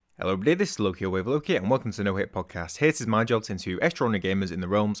Hello everybody, this is Loki or Wave Loki, and welcome to the No Hit Podcast. Here is my job to interview extraordinary gamers in the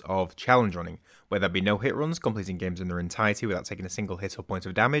realms of challenge running, whether that be no hit runs, completing games in their entirety without taking a single hit or point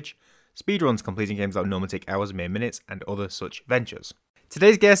of damage, speed runs, completing games that would normally take hours, mere minutes, and other such ventures.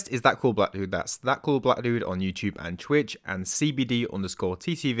 Today's guest is That Cool Black Dude, that's That Cool Black Dude on YouTube and Twitch, and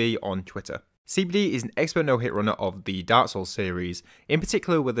CBD_TTV on Twitter. CBD is an expert no-hit runner of the Dark Souls series, in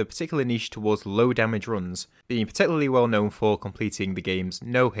particular with a particular niche towards low damage runs, being particularly well known for completing the game's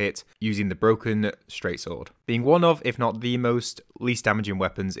no-hit using the broken straight sword, being one of, if not the most, least damaging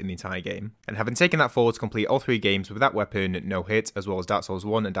weapons in the entire game, and having taken that forward to complete all three games with that weapon no-hit, as well as Dark Souls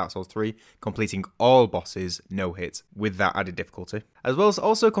 1 and Dark Souls 3, completing all bosses no-hit with that added difficulty, as well as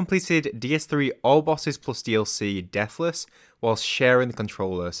also completed DS3 all bosses plus DLC Deathless, whilst sharing the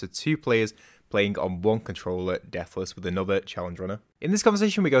controller, so two players playing on one controller, deathless, with another challenge runner. In this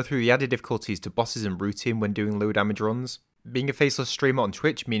conversation, we go through the added difficulties to bosses and routing when doing low damage runs, being a faceless streamer on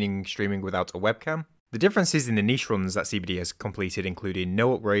Twitch, meaning streaming without a webcam, the differences in the niche runs that CBD has completed, including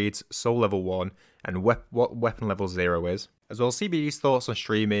no upgrades, soul level 1, and what weapon level 0 is, as well as CBD's thoughts on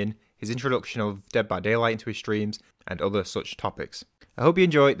streaming, his introduction of Dead by Daylight into his streams, and other such topics. I hope you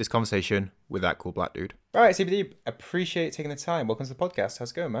enjoy this conversation with That Cool Black Dude. All right, CBD, appreciate taking the time. Welcome to the podcast.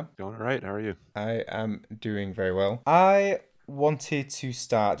 How's it going, man? Going all right. How are you? I am doing very well. I wanted to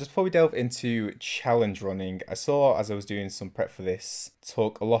start, just before we delve into challenge running, I saw, as I was doing some prep for this,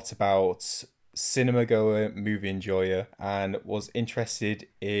 talk a lot about cinema goer, movie enjoyer, and was interested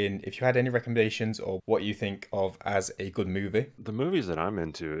in if you had any recommendations or what you think of as a good movie. The movies that I'm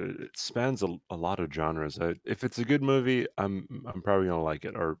into, it spans a lot of genres. If it's a good movie, I'm probably gonna like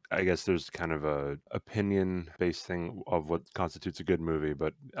it. Or I guess there's kind of a opinion based thing of what constitutes a good movie.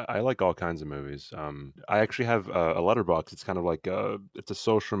 But I like all kinds of movies. I actually have a letterbox. It's kind of like it's a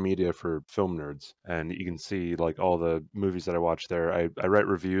social media for film nerds, and you can see like all the movies that I watch there. I write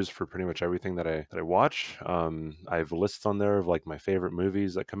reviews for pretty much everything that I watch. I have lists on there of like my favorite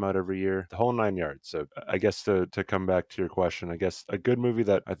movies that come out every year, the whole 9 yards. So I guess to come back to your question, I guess a good movie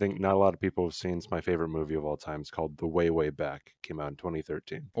that I think not a lot of people have seen is my favorite movie of all time. It's called The Way Way Back. Came out in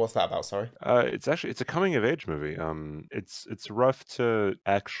 2013. What's that about, sorry? It's a coming of age movie. It's rough to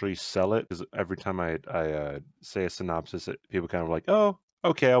actually sell it because every time I say a synopsis, people kind of like, oh,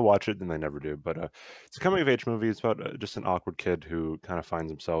 okay, I'll watch it, and they never do. But it's a coming of age movie. It's about just an awkward kid who kind of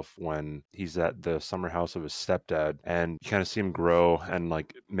finds himself when he's at the summer house of his stepdad, and you kind of see him grow and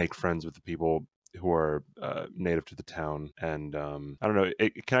like make friends with the people who are native to the town. And I don't know,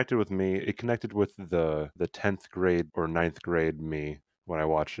 it connected with me. It connected with the 10th grade or ninth grade me when I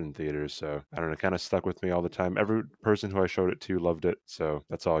watched it in theaters. So I don't know, it kind of stuck with me all the time. Every person who I showed it to loved it. So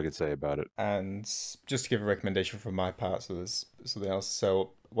that's all I can say about it. And just to give a recommendation from my part, so there's something else.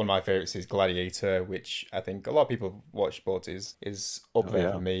 So one of my favorites is Gladiator, which I think a lot of people have watched, but is up Oh, there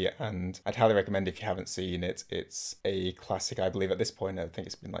yeah. for me, and I'd highly recommend if you haven't seen it. It's a classic, I believe, at this point. I think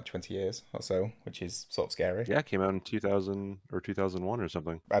it's been like 20 years or so, which is sort of scary. Yeah, it came out in 2000 or 2001 or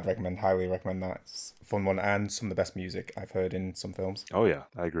something. I'd highly recommend that. It's a fun one and some of the best music I've heard in some films. Oh, yeah,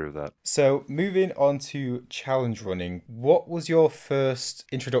 I agree with that. So moving on to challenge running, what was your first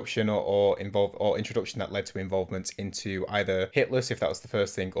introduction or introduction that led to involvement into either Hitless, if that was the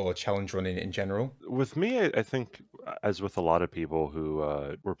first thing, or challenge running in general? With me, I think, as with a lot of people who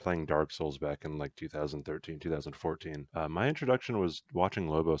were playing Dark Souls back in like 2013, 2014, my introduction was watching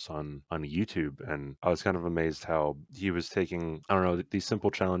Lobos on YouTube, and I was kind of amazed how he was taking, I don't know, these simple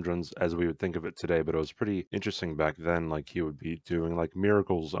challenge runs as we would think of it today, but it was pretty interesting back then. Like he would be doing like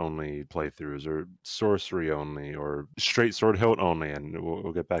miracles only playthroughs or sorcery only or straight sword hilt only, and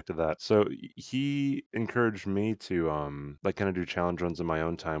we'll get back to that. So he encouraged me to like kind of do challenge runs in my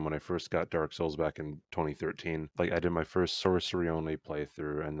own time when I first got Dark Souls back in 2013. Like I did my first sorcery only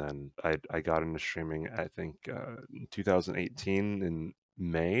playthrough, and then I got into streaming I think in 2018 in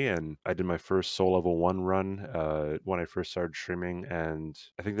May, and I did my first Soul Level 1 run when I first started streaming, and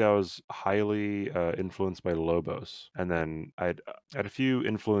I think that was highly influenced by Lobos. And then I had a few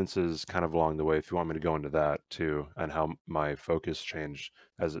influences kind of along the way, if you want me to go into that too, and how my focus changed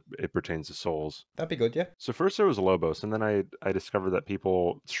as it pertains to Souls. That'd be good, yeah. So first there was Lobos, and then I discovered that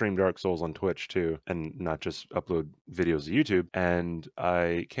people stream Dark Souls on Twitch too, and not just upload videos to YouTube. And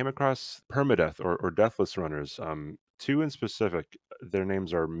I came across permadeath or deathless runners. Two in specific, their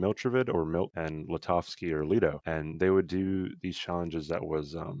names are Miltrovid or Milt and Latovsky or Lido, and they would do these challenges that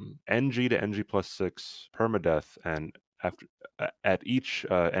was NG to NG plus 6 permadeath, and after at each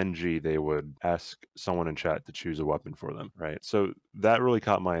NG, they would ask someone in chat to choose a weapon for them, right? So that really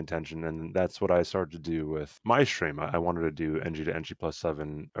caught my attention, and that's what I started to do with my stream. I wanted to do NG to NG plus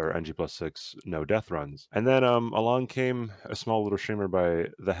 7 or NG plus 6 no death runs, and then along came a small little streamer by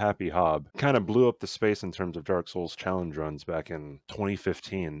the Happy Hob, kind of blew up the space in terms of Dark Souls challenge runs back in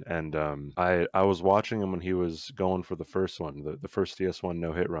 2015, and I was watching him when he was going for the first one, the first CS1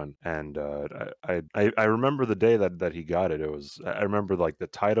 no hit run, and I remember the day that he got it. It was, I remember like the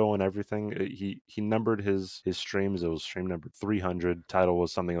title and everything. He numbered his streams. It was stream number 300. Title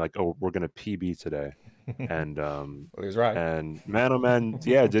was something like, "Oh, we're gonna PB today," and Well, he was right. and man, oh man,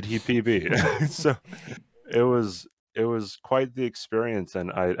 yeah, did he PB? So it was it was quite the experience,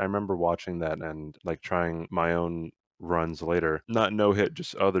 and I remember watching that and like trying my own runs later, not no hit,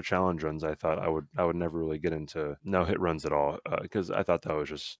 just other challenge runs. I thought I would never really get into no hit runs at all, because I thought that was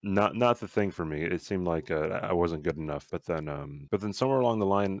just not the thing for me. It seemed like I wasn't good enough. But then somewhere along the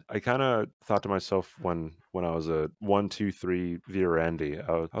line, I kind of thought to myself when I was a 1, 2, 3 via Randy,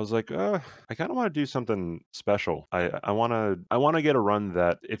 I was like, I kind of want to do something special. I want to get a run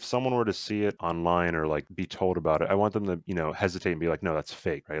that if someone were to see it online or like be told about it, I want them to, you know, hesitate and be like, no, that's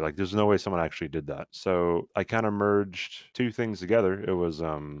fake, right? Like there's no way someone actually did that. So I kind of merged two things together. It was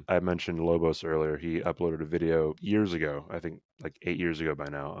I mentioned Lobos earlier. He uploaded a video years ago, I think like 8 years ago by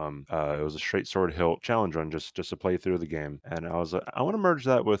now. It was a straight sword hilt challenge run, just a playthrough of the game, and I was like, I want to merge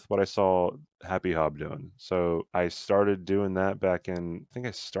that with what I saw Happy Hob doing. So I started doing that back in, I think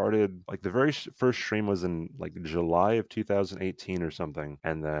I started like the very first stream was in like July of 2018 or something,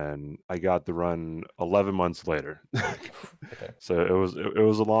 and then I got the run 11 months later. Okay. So it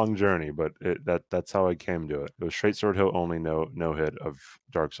was a long journey, but that's how I came to it. It was straight sword hilt only, no hit of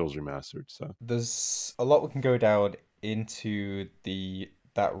Dark Souls Remastered. So There's a lot we can go down into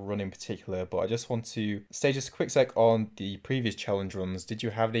that run in particular, but I just want to stay just a quick sec on the previous challenge runs. Did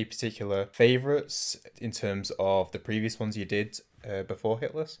you have any particular favorites in terms of the previous ones you did before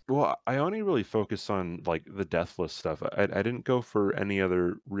Hitless? well, I only really focus on like the deathless stuff. I didn't go for any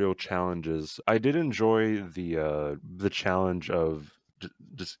other real challenges. I did enjoy the challenge of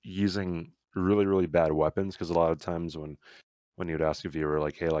just using really bad weapons, because a lot of times when you'd ask a viewer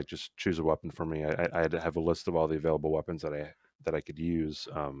like, hey, like just choose a weapon for me, I had to have a list of all the available weapons that I could use.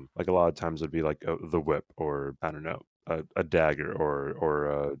 Like a lot of times it'd be like the whip, or I don't know, a dagger,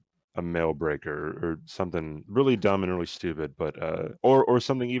 or a mail breaker, or something really dumb and really stupid, but or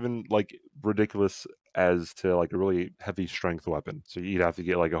something even like ridiculous as to like a really heavy strength weapon. So you'd have to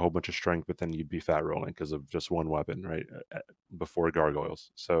get like a whole bunch of strength, but then you'd be fat rolling because of just one weapon, right? Before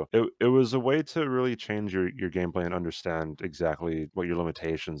gargoyles. So it was a way to really change your gameplay and understand exactly what your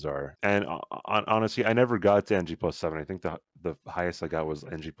limitations are. And honestly, I never got to NG plus 7. I think the highest I got was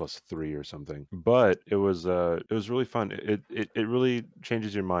NG plus 3 or something. But it was really fun. It really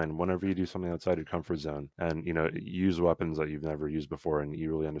changes your mind whenever you do something outside your comfort zone, and you know, use weapons that you've never used before, and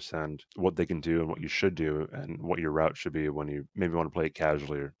you really understand what they can do and what you should do and what your route should be when you maybe want to play it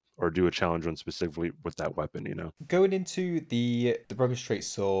casually, or do a challenge run specifically with that weapon, you know. Going into the Broken Straight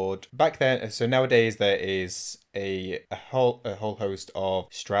Sword back then, so nowadays there is a whole host of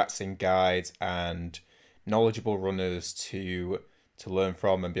strats and guides and knowledgeable runners to learn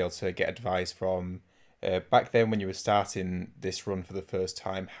from and be able to get advice from. Back then, when you were starting this run for the first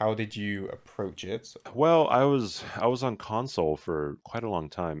time, how did you approach it? Well, I was on console for quite a long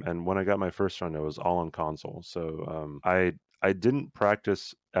time, and when I got my first run, it was all on console. So I didn't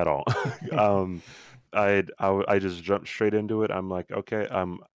practice at all. um, I just jumped straight into it. I'm like, okay,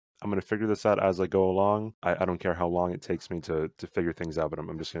 I'm gonna figure this out as I go along. I don't care how long it takes me to figure things out, but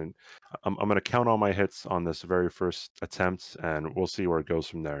I'm just gonna I'm gonna count all my hits on this very first attempt, and we'll see where it goes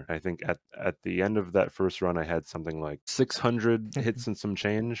from there. I think at the end of that first run, I had something like 600 hits and some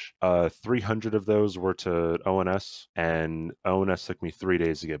change. 300 of those were to ONS, and ONS took me 3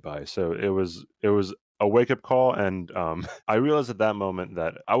 days to get by. So it was a wake up call, and I realized at that moment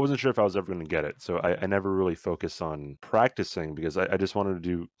that I wasn't sure if I was ever going to get it. So I never really focused on practicing, because I just wanted to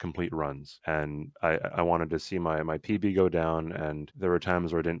do complete runs, and I wanted to see my PB go down. And there were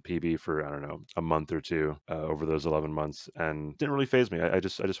times where I didn't PB for, I don't know, a month or two over those 11 months, and it didn't really phase me. I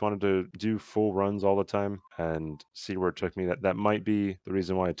just wanted to do full runs all the time and see where it took me. That might be the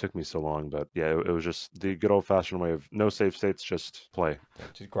reason why it took me so long, but yeah, it was just the good old fashioned way of no save states, just play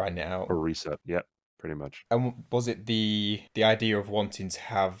Just grind it out. or reset. Yep, pretty much. And was it the idea of wanting to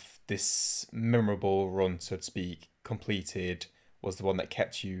have this memorable run, so to speak, completed, was the one that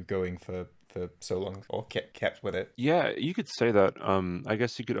kept you going for for so long, or kept with it. Yeah, you could say that. I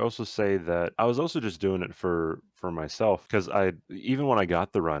guess you could also say that I was also just doing it for myself because I even when I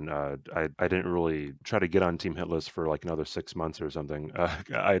got the run, I didn't really try to get on Team Hit List for like another 6 months or something.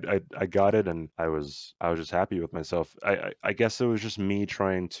 I got it and I was just happy with myself. I guess it was just me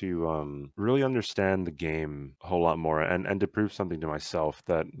trying to really understand the game a whole lot more and to prove something to myself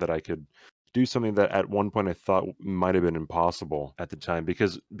that I could do something that at one point I thought might have been impossible at the time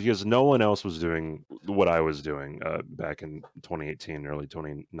because no one else was doing what I was doing back in 2018, early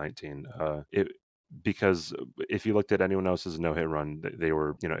 2019. It because if you looked at anyone else's no hit run, they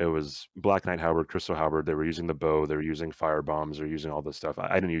were, it was Black Knight Halberd, Crystal Halberd. They were using the bow, they were using fire bombs, they were using all this stuff.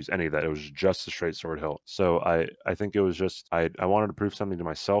 I didn't use any of that. It was just a straight sword hilt. So I think it was just I wanted to prove something to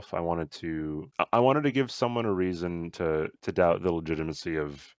myself. I wanted to give someone a reason to doubt the legitimacy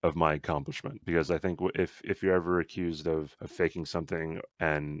of my accomplishment because I think if you're ever accused of faking something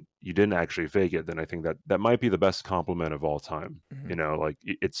and you didn't actually fake it, then I think that might be the best compliment of all time. Like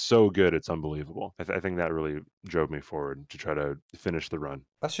it's so good, it's unbelievable. I think that really drove me forward to try to finish the run.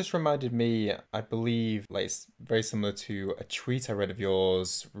 That's just reminded me, I believe, like it's very similar to a tweet I read of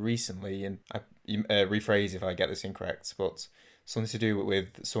yours recently, and rephrase if I get this incorrect, but something to do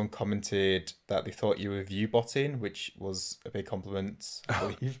with someone commented that they thought you were view-botting, which was a big compliment, I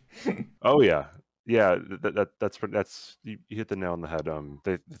believe. Oh yeah. Yeah, that's you hit the nail on the head.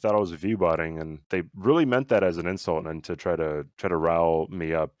 They thought I was view botting, and they really meant that as an insult and to try to rile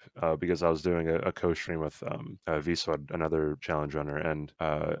me up because I was doing a co-stream with Vswad, another challenge runner, and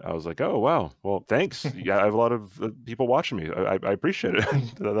I was like, oh wow, well thanks. Yeah, I have a lot of people watching me. I appreciate it.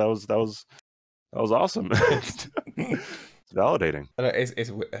 That was awesome. It's validating. I know,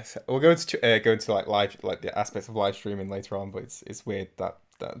 we'll go into like live, like the aspects of live streaming later on, but it's weird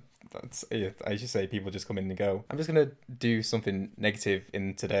that's yeah, as you say, people just come in and go. I'm just gonna do something negative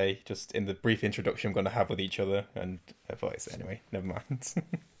in today, just in the brief introduction I'm gonna have with each other, and but anyway, never mind.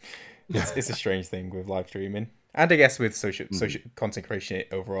 It's a strange thing with live streaming. And I guess with social content creation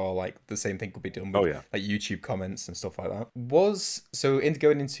overall, like the same thing could be done with like YouTube comments and stuff like that.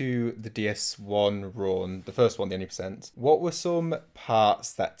 Going into the DS1 run, the first one, the 90%, what were some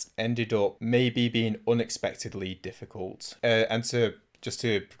parts that ended up maybe being unexpectedly difficult? And to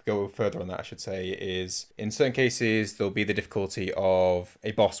go further on that, I should say, is in certain cases, there'll be the difficulty of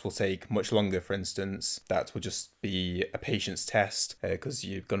a boss will take much longer, for instance. That will just be a patience test because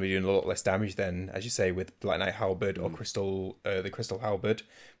you're going to be doing a lot less damage than, as you say, with Black Knight Halberd or the Crystal Halberd.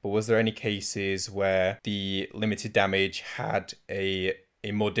 But was there any cases where the limited damage had a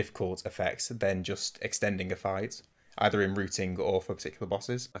more difficult effect than just extending a fight? Either in routing or for particular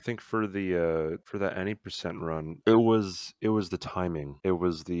bosses. I think for that any percent run, it was the timing. It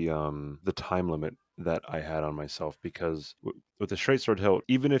was the time limit that I had on myself because with the straight sword hilt,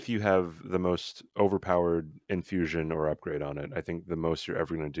 even if you have the most overpowered infusion or upgrade on it, I think the most you're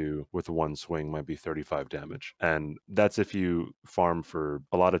ever going to do with one swing might be 35 damage, and that's if you farm for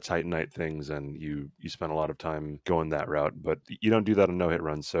a lot of Titanite things and you spend a lot of time going that route. But you don't do that on no hit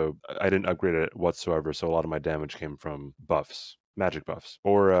runs, so I didn't upgrade it whatsoever. So a lot of my damage came from buffs, magic buffs,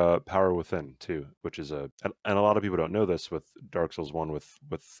 or power within too, which is and a lot of people don't know this with Dark Souls 1 with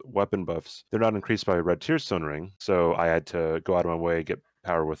weapon buffs. They're not increased by Red Tearstone Ring, so I had to go out of my way, get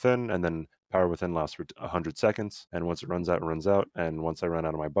power within, and then power within lasts for 100 seconds, and once it runs out, it runs out. And once I run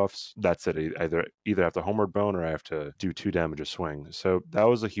out of my buffs, that's it. Either have to homeward bone or I have to do 2 damage a swing. So that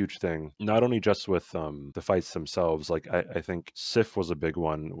was a huge thing, not only just with the fights themselves. Like I think Sif was a big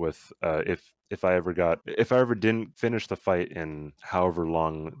one with if I ever didn't finish the fight in however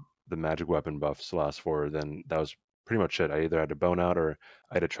long the magic weapon buffs last for, then that was pretty much it. I either had to bone out or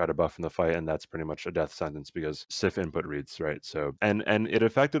I had to try to buff in the fight, and that's pretty much a death sentence because Sif input reads, right? So and it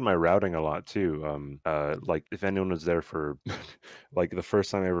affected my routing a lot too. Like if anyone was there for like the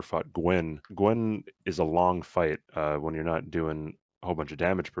first time I ever fought Gwyn. Gwyn is a long fight when you're not doing a whole bunch of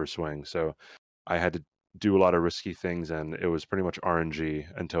damage per swing. So I had to do a lot of risky things, and it was pretty much RNG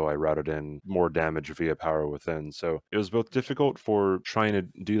until I routed in more damage via power within. So it was both difficult for trying to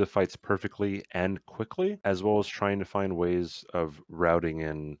do the fights perfectly and quickly, as well as trying to find ways of routing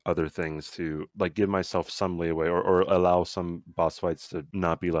in other things to like give myself some leeway or allow some boss fights to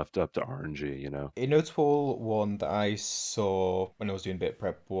not be left up to RNG. A notable one that I saw when I was doing bit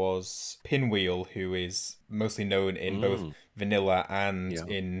prep was Pinwheel, who is mostly known in both vanilla and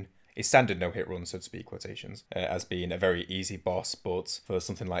in a standard no hit run, so to speak, quotations, as being a very easy boss. But for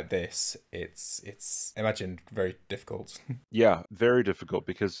something like this, it's imagined very difficult. Yeah, very difficult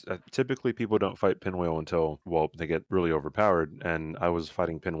because typically people don't fight Pinwheel until, well, they get really overpowered. And I was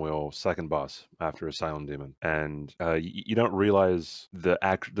fighting Pinwheel second boss after Asylum Demon, and you don't realize the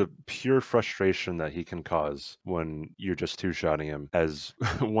pure frustration that he can cause when you're just two shotting him. As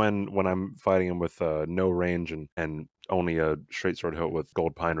when I'm fighting him with no range and only a straight sword hilt with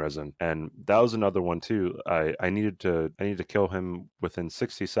gold pine resin, and that was another one too. I needed to kill him within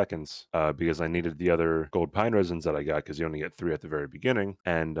 60 seconds because I needed the other gold pine resins that I got, because you only get 3 at the very beginning,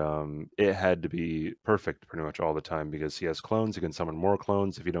 and it had to be perfect pretty much all the time because he has clones. He can summon more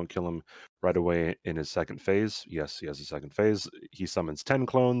clones if you don't kill him right away in his second phase. Yes, he has a second phase. He summons 10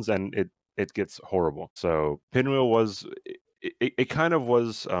 clones, and it gets horrible. So Pinwheel was it kind of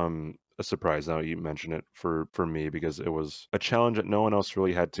was a surprise now you mention it for me, because it was a challenge that no one else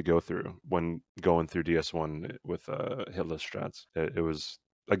really had to go through when going through DS1 with hitless strats. It was,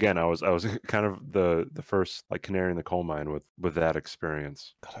 again, I was kind of the first like canary in the coal mine with that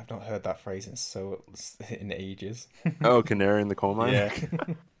experience. God, I've not heard that phrase in ages. Oh, canary in the coal mine. Yeah.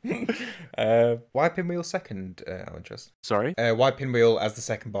 Why Pinwheel second, Alan Trust? Sorry. Why Pinwheel as the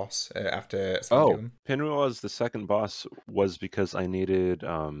second boss after Oh, Asylum? Pinwheel as the second boss was because I needed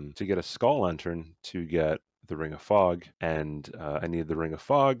to get a Skull Lantern to get the Ring of Fog, and I needed the Ring of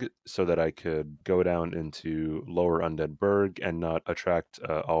Fog so that I could go down into Lower Undead Burg and not attract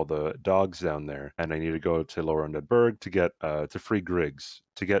all the dogs down there. And I need to go to Lower Undead Burg to get to free Griggs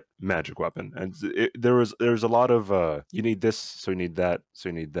to get magic weapon. And there's a lot of you need this, so you need that, so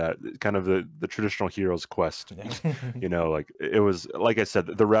you need that. Kind of the traditional hero's quest. Yeah. Like it was, like I said,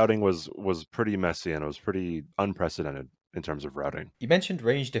 the routing was pretty messy, and it was pretty unprecedented in terms of routing. You mentioned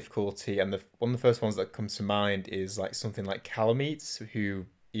range difficulty, and one of the first ones that comes to mind is like something like Calamite, who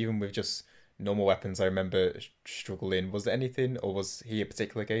even with just normal weapons, I remember struggling. Was there anything, or was he a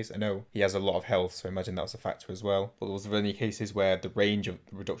particular case? I know he has a lot of health, so I imagine that was a factor as well. But was there any cases where the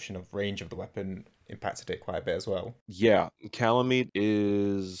reduction of range of the weapon impacted it quite a bit as well? Yeah, Calamite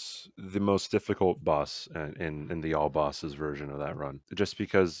is the most difficult boss in the all bosses version of that run, just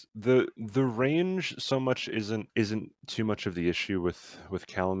because the range so much isn't too much of the issue with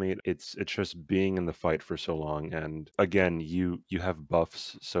Calamite. It's just being in the fight for so long, and again, you have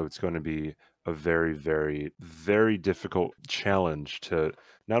buffs, so it's going to be a very, very, very difficult challenge to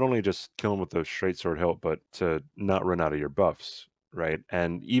not only just kill him with the straight sword hilt, but to not run out of your buffs, right?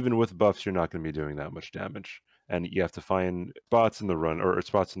 And even with buffs, you're not going to be doing that much damage. And you have to find spots in the run, or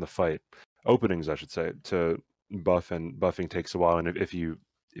spots in the fight, openings, I should say, to buff. And buffing takes a while. And if you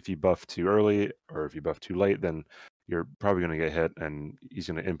buff too early, or if you buff too late, then you're probably going to get hit, and he's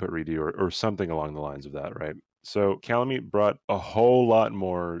going to input redo, or something along the lines of that, right? So Calamite brought a whole lot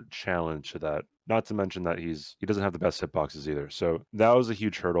more challenge to that. Not to mention that he doesn't have the best hitboxes either. So that was a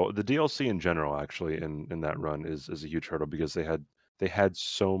huge hurdle. The DLC in general, actually, in that run is a huge hurdle, because they had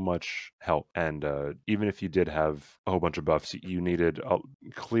so much help, and even if you did have a whole bunch of buffs, you needed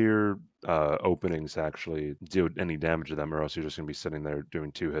clear openings to actually do any damage to them, or else you're just going to be sitting there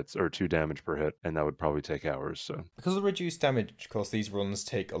doing 2 hits or 2 damage per hit, and that would probably take hours. So Because of the reduced damage, of course, these runs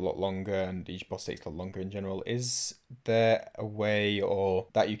take a lot longer, and each boss takes a lot longer in general. Is there a way or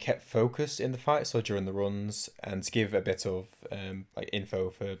that you kept focused in the fight, so during the runs, and to give a bit of like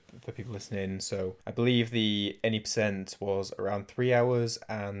info for people listening? So I believe the any percent was around 3 hours,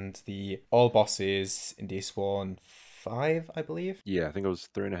 and the all bosses in DS1 5, I believe. yeah, I think it was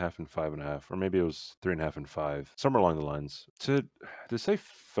 3.5 and 5.5, or maybe it was 3.5 and 5, somewhere along the lines. To say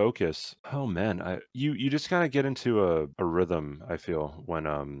focus, oh man, you just kind of get into a rhythm, I feel, when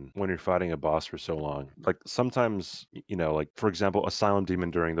you're fighting a boss for so long. Like sometimes, like for example, Asylum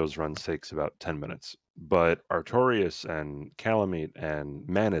Demon during those runs takes about 10 minutes. But Artorias and Calamite and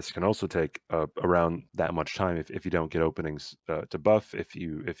Manus can also take around that much time if you don't get openings to buff. If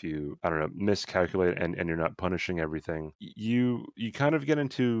you I don't know, miscalculate, and you're not punishing everything, you kind of get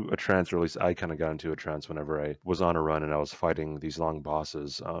into a trance, or at least I kind of got into a trance whenever I was on a run and I was fighting these long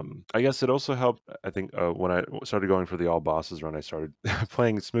bosses. I guess it also helped. I think when I started going for the all bosses run, I started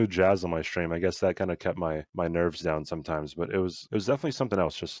playing smooth jazz on my stream. I guess that kind of kept my nerves down sometimes, but it was definitely something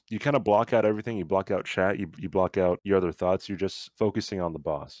else. Just you kind of block out everything. You block out chat, you block out your other thoughts. You're just focusing on the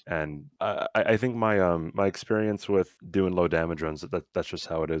boss. And I think my experience with doing low damage runs, that's just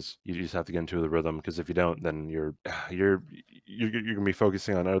how it is. You just have to get into the rhythm, because if you don't, then you're gonna be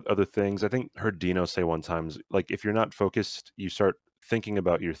focusing on other things. I think heard Dino say one time, like if you're not focused, you start thinking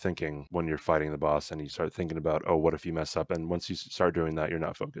about your thinking when you're fighting the boss, and you start thinking about, oh, what if you mess up? And once you start doing that, you're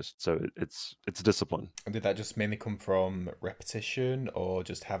not focused. So it's discipline. And did that just mainly come from repetition, or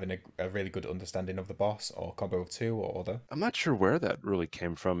just having a really good understanding of the boss, or combo of two, or other? I'm not sure where that really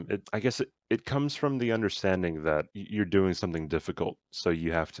came from. I guess it comes from the understanding that you're doing something difficult, so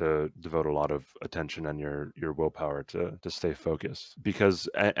you have to devote a lot of attention and your willpower to stay focused. Because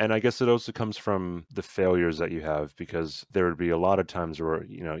and I guess it also comes from the failures that you have, because there would be a lot of times where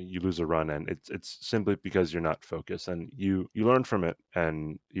you lose a run, and it's simply because you're not focused, and you learn from it,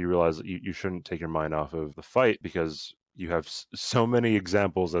 and you realize that you shouldn't take your mind off of the fight, because you have so many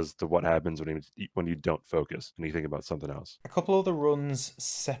examples as to what happens when you don't focus and you think about something else. A couple of the runs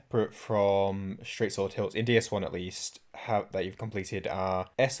separate from Straight Sword Hilts, in DS1 at least, that you've completed are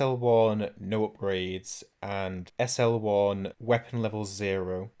SL1 No Upgrades and SL1 Weapon Level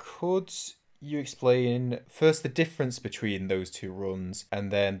 0. Could you explain first the difference between those two runs,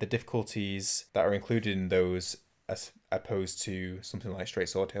 and then the difficulties that are included in those as opposed to something like Straight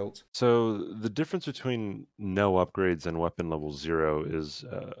Sword Hilt? So the difference between no upgrades and weapon level 0 is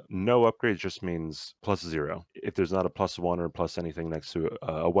no upgrades just means +0. If there's not a +1 or plus anything next to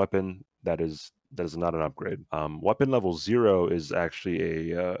a weapon, that is not an upgrade. Weapon level 0 is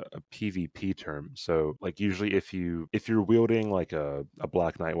actually a PvP term. So like usually if you're wielding like a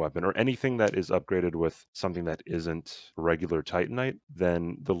Black Knight weapon or anything that is upgraded with something that isn't regular Titanite,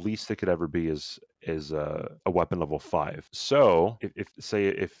 then the least it could ever be is a weapon level 5. So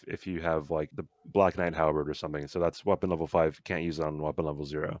if you have like the Black Knight halberd or something, so that's weapon level 5, you can't use it on weapon level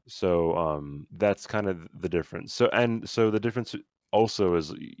 0. So that's kind of the difference. So the difference also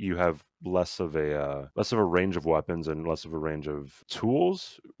is you have less of a range of weapons and less of a range of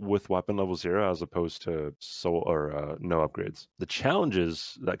tools with weapon level 0, as opposed to soul or no upgrades. The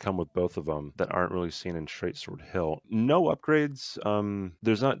challenges that come with both of them that aren't really seen in Straight Sword Hilt: no upgrades,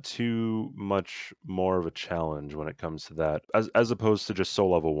 there's not too much more of a challenge when it comes to that, as opposed to just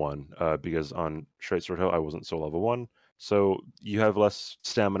soul level 1, because on Straight Sword Hilt I wasn't soul level 1. So you have less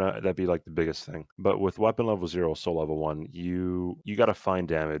stamina. That'd be like the biggest thing. But with weapon level 0, soul level 1, you got to find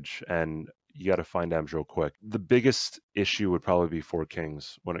damage, and you got to find damage real quick. The biggest issue would probably be Four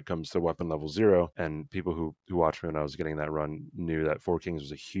Kings when it comes to weapon level 0. And people who watched me when I was getting that run knew that Four Kings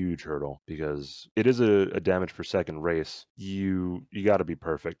was a huge hurdle, because it is a damage per second race. You got to be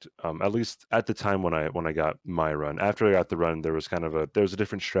perfect. At least at the time when I got my run. After I got the run, there was a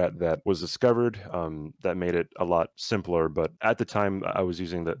different strat that was discovered, that made it a lot simpler. But at the time, I was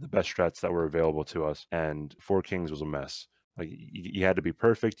using the best strats that were available to us, and Four Kings was a mess. Like you had to be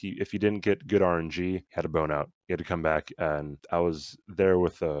perfect. If you didn't get good RNG, you had to bone out. You had to come back, and I was there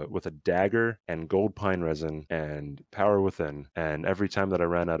with a dagger and gold pine resin and power within. And every time that I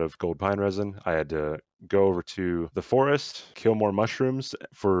ran out of gold pine resin, I had to go over to the forest, kill more mushrooms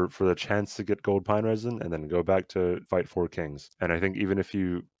for the chance to get gold pine resin, and then go back to fight Four Kings. And I think even if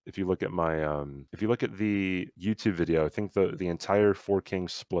you look at my if you look at the YouTube video, I think the entire Four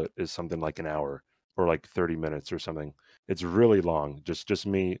Kings split is something like an hour or like 30 minutes or something. It's really long. Just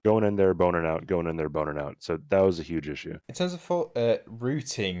me going in there, boning out, going in there, boning out. So that was a huge issue. In terms of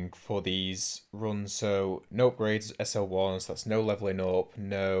routing for these runs, so no upgrades, SL1, so that's no leveling up,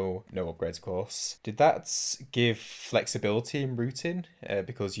 no upgrades, of course. Did that give flexibility in routing?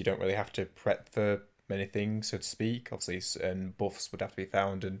 Because you don't really have to prep for many things, so to speak. Obviously, and buffs would have to be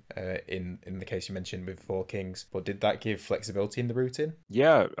found, and in the case you mentioned with Four Kings. But did that give flexibility in the routing?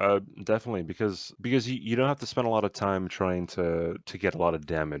 Yeah, definitely, because you don't have to spend a lot of time trying to get a lot of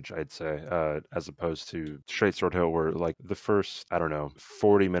damage, I'd say, as opposed to Straight Sword Hill, where like the first, I don't know,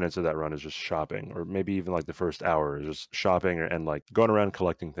 40 minutes of that run is just shopping, or maybe even like the first hour is just shopping, and like going around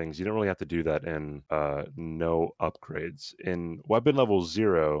collecting things. You don't really have to do that in no upgrades. In weapon level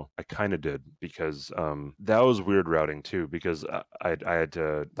 0, I kind of did, because that was weird routing too, because I had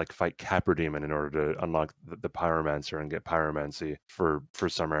to like fight Capra Demon in order to unlock the Pyromancer and get Pyromancy for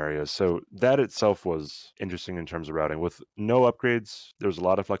some areas. So that itself was interesting in terms of routing. With no upgrades, there's a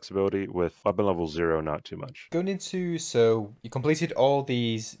lot of flexibility. With weapon level 0, not too much. Going into, so you completed all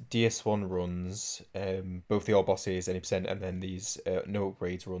these DS1 runs, both the all bosses, any percent, and then these no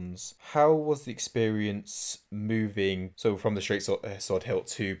upgrades runs. How was the experience moving, so from the Straight Sword Hilt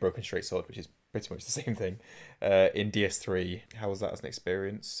to Broken Straight Sword, which is pretty much the same thing, in DS3? How was that as an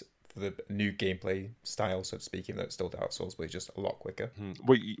experience for the new gameplay style, so to speak, even though it's still Dark Souls, but it's just a lot quicker?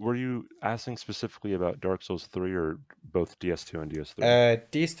 Wait, were you asking specifically about Dark Souls 3 or both DS2 and DS3?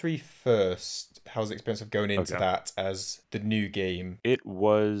 DS3 first. How was the experience of going into Okay. that as the new game? It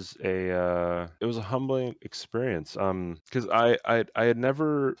was a humbling experience. Because I had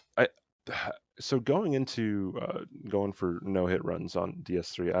never so going into going for no hit runs on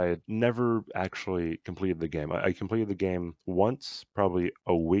DS3, I had never actually completed the game. I completed the game once, probably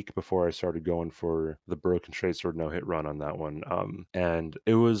a week before I started going for the Broken Straight Sword no hit run on that one. And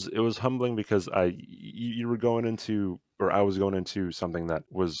it was humbling because you were going into, or I was going into something that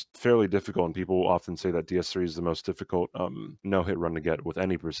was fairly difficult, and people often say that DS3 is the most difficult no hit run to get with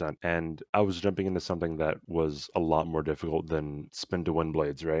any percent. And I was jumping into something that was a lot more difficult than spin to win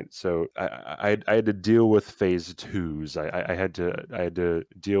blades, right? So I had to deal with phase twos. I had to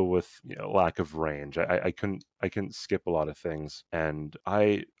deal with lack of range. I couldn't skip a lot of things, and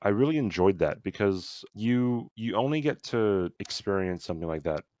I really enjoyed that because you only get to experience something like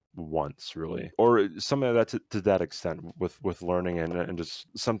that once, really, or something like that to that extent with learning and just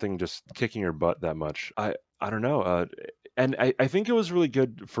something just kicking your butt that much. I don't know. And I think it was really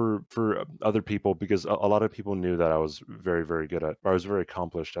good for other people because a lot of people knew that I was very, very good at, or I was very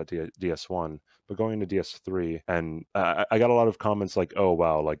accomplished at DS1. But going into DS3, and I got a lot of comments like, "Oh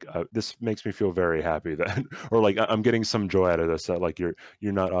wow, like this makes me feel very happy that," or like, I'm getting some joy out of this, that like you're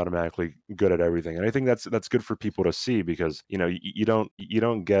not automatically good at everything." And I think that's good for people to see because you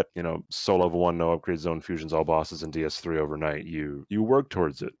don't get soul level 1 no upgrade zone fusions all bosses in DS3 overnight. You work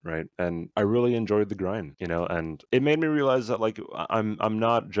towards it, right? And I really enjoyed the grind, and it made me realize that like I'm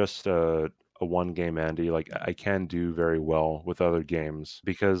not just a one game Andy. Like I can do very well with other games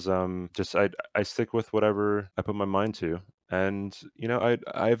because just I stick with whatever I put my mind to, and I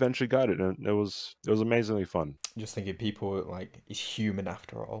eventually got it, and it was amazingly fun. Just thinking people like he's human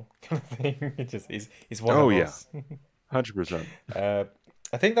after all, kind of thing. It just he's one Oh of yeah, us. 100%. Uh,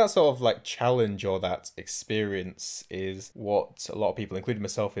 I think that sort of like challenge or that experience is what a lot of people, including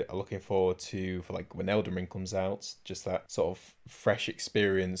myself, are looking forward to for like when Elden Ring comes out. Just that sort of fresh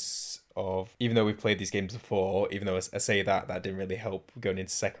experience of, even though we've played these games before, even though I say that didn't really help going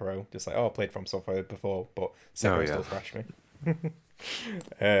into Sekiro. Just like, oh, I played From Software before, but Oh Sekiro yeah. still thrashed me.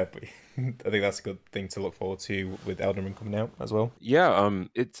 But I think that's a good thing to look forward to with Elden Ring coming out as well. Yeah,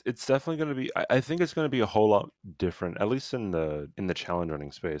 it's definitely going to be. I think it's going to be a whole lot different, at least in the challenge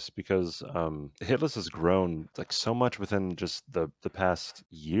running space, because Hitless has grown like so much within just the past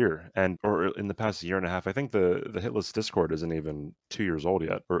year, and or in the past year and a half. I think the Hitless Discord isn't even 2 years old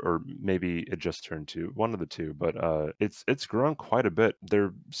yet, or maybe it just turned two, one of the two. But it's grown quite a bit. There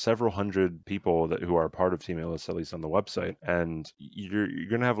are several hundred people who are part of Team Hitless, at least on the website, and you're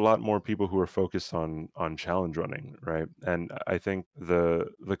going to have a lot more people who are focused on challenge running, right? And I think the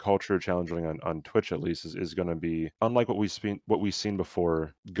culture of challenge running on Twitch, at least, is going to be unlike what we've seen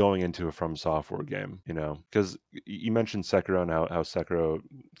before going into a From Software game. Because you mentioned Sekiro, and how Sekiro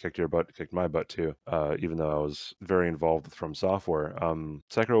kicked my butt too. Even though I was very involved with From Software,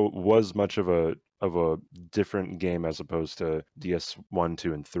 Sekiro was much of a different game as opposed to DS1,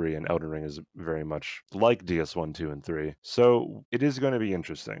 2, and 3, and Elden Ring is very much like DS1, 2, and 3. So it is going to be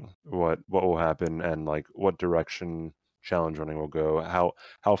interesting what will happen, and like what direction challenge running will go,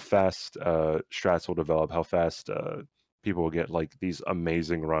 how fast strats will develop, how fast people will get like these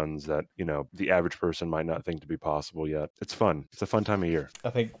amazing runs that the average person might not think to be possible yet. It's fun. It's a fun time of year. I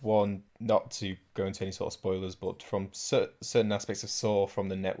think one, not to go into any sort of spoilers, but from certain aspects of Saw from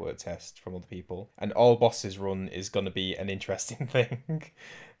the network test from other people, and all bosses run is going to be an interesting thing.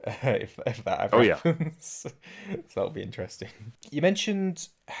 If that Oh ever yeah. happens, so that'll be interesting. You mentioned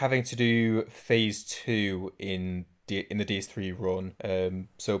having to do phase two in the DS3 run.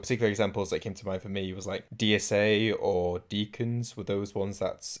 So particular examples that came to mind for me was like DSA or Deacons were those ones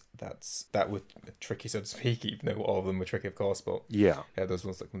that were tricky, so to speak, even though all of them were tricky, of course. But Yeah. yeah, those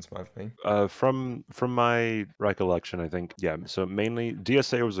ones that come to mind for me. From my recollection, I think, yeah. So mainly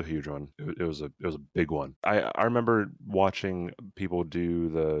DSA was a huge one. It was a big one. I remember watching people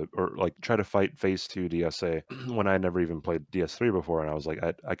do or like try to fight phase two DSA when I never even played DS3 before, and I was like,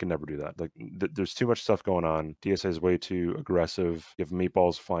 I can never do that. Like, there's too much stuff going on. DSA is way too aggressive. You have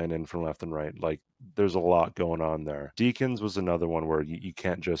meatballs flying in from left and right. Like, there's a lot going on there. Deacons was another one where you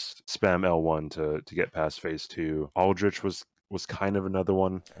can't just spam L1 to get past phase two. Aldrich was kind of another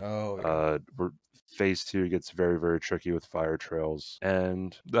one. Oh yeah. Where phase two gets very, very tricky with fire trails,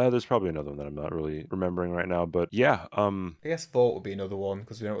 and there's probably another one that I'm not really remembering right now. But yeah, I guess Vought would be another one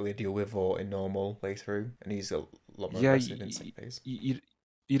because we don't really deal with Vought in normal playthrough, and he's a lot more yeah, aggressive in second phase.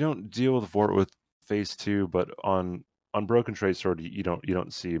 you don't deal with Vort with phase two, but on Broken Trade Sword, you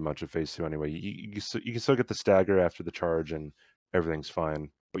don't see much of phase two anyway. You can still get the stagger after the charge, and everything's fine.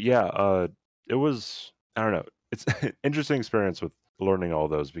 But yeah, it was, I don't know. It's an interesting experience with learning all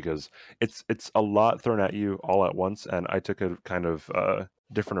those because it's a lot thrown at you all at once, and I took a kind of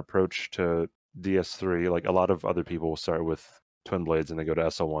different approach to DS3. Like a lot of other people will start with Twin Blades and they go to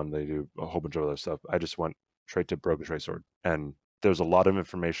SL1, they do a whole bunch of other stuff. I just went straight to Broken Straight Sword, and there's a lot of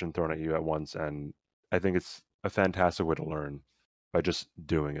information thrown at you at once, and I think it's a fantastic way to learn by just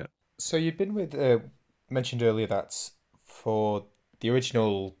doing it. So you've been with mentioned earlier that for the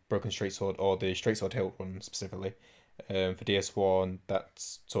original Broken Straight Sword or the Straight Sword Hilt run specifically, for DS1 that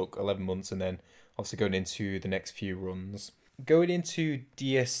took 11 months, and then obviously going into the next few runs. Going into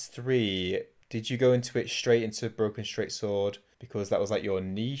DS3, did you go into it straight into Broken Straight Sword because that was like your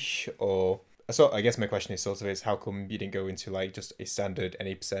niche, or so I guess my question is sort of is how come you didn't go into like just a standard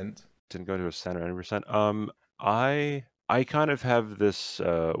any percent? Didn't go to a center 100%. I kind of have this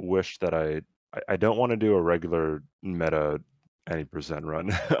wish that I don't want to do a regular meta any percent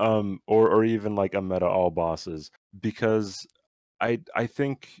run, or even like a meta all bosses, because I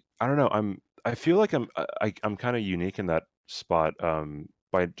think I don't know, I feel like I'm kind of unique in that spot,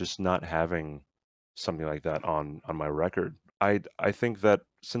 by just not having something like that on my record. I think that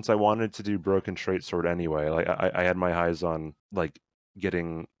since I wanted to do Broken Straight Sword anyway, like I had my eyes on like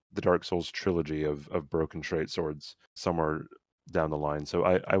getting the Dark Souls trilogy of Broken Straight Swords somewhere down the line. So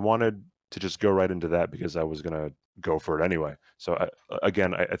I wanted to just go right into that because I was gonna go for it anyway. So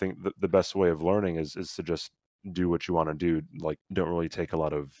again, I think the best way of learning is to just do what you want to do. Like, don't really take a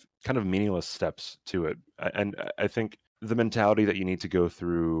lot of kind of meaningless steps to it. And I think the mentality that you need to go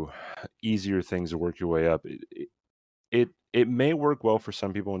through easier things to work your way up, it may work well for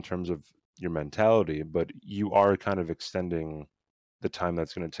some people in terms of your mentality, but you are kind of extending the time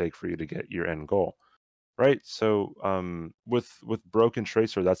that's going to take for you to get your end goal, right? So with Broken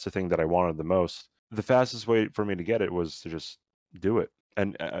Tracer, that's the thing that I wanted the most. The fastest way for me to get it was to just do it.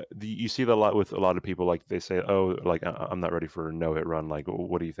 And you see that a lot with a lot of people. Like they say, "Oh, like I'm not ready for a no hit run." Like,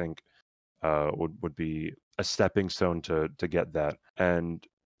 what do you think would be a stepping stone to get that? And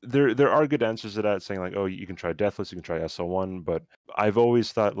there are good answers to that, saying like, "Oh, you can try Deathless, you can try SL1." But I've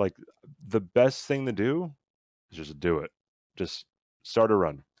always thought like the best thing to do is just do it. Just start a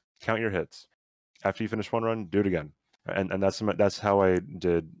run, count your hits. After you finish one run, do it again. And that's how I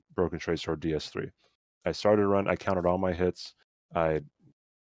did Broken Tracer or DS3. I started a run, I counted all my hits. I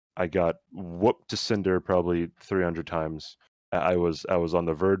I got whooped to cinder probably 300 times. I was on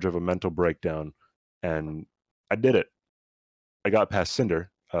the verge of a mental breakdown, and I did it. I got past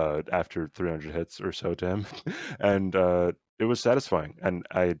cinder after 300 hits or so to him, and it was satisfying. And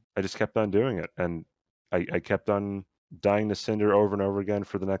I just kept on doing it, and I kept on dying to cinder over and over again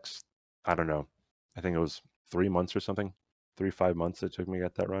for the next, I don't know, I think it was 3 months or something, 3 5 months it took me to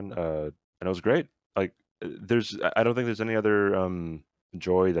get that run, and it was great. Like I don't think there's any other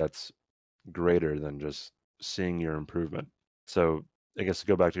joy that's greater than just seeing your improvement. So I guess to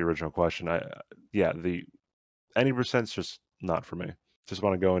go back to your original question, yeah, the any percent's just not for me. Just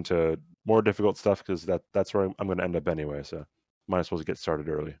want to go into more difficult stuff because that's where I'm going to end up anyway. So might as well get started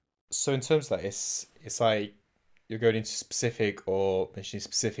early. So in terms of that, it's like you're going into specific or mentioning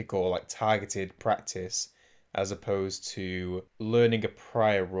specific or like targeted practice as opposed to learning a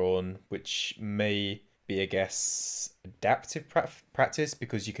prior run, which may be, I guess, adaptive practice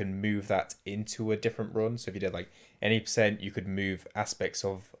because you can move that into a different run. So if you did like any percent, you could move aspects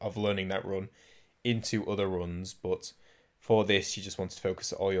of learning that run into other runs. But for this, you just want to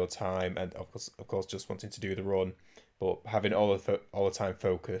focus all your time and of course, just wanting to do the run, but having all the time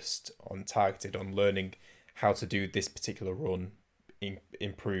focused on targeted on learning how to do this particular run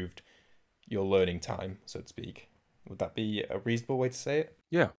improved your learning time, so to speak. Would that be a reasonable way to say it?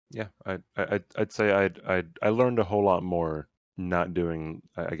 Yeah, yeah. I'd say I learned a whole lot more not doing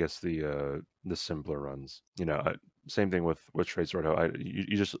I guess the simpler runs. Same thing with Trade Sword.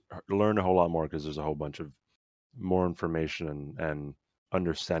 You just learn a whole lot more because there's a whole bunch of more information and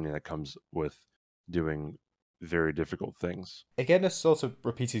understanding that comes with doing very difficult things. Again, a sort of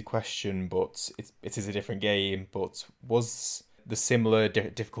repeated question, but it is a different game. But was the similar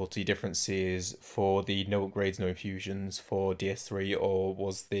difficulty differences for the no upgrades, no infusions for DS3, or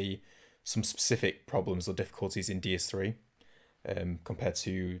was the some specific problems or difficulties in DS3 compared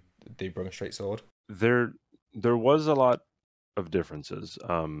to the Broken Straight Sword? There there was a lot of differences,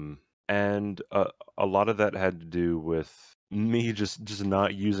 and a lot of that had to do with me just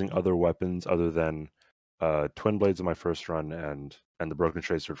not using other weapons other than Twin Blades in my first run and the Broken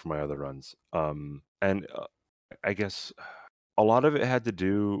Tracer for my other runs. And I guess a lot of it had to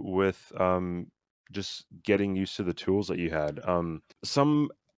do with just getting used to the tools that you had. Some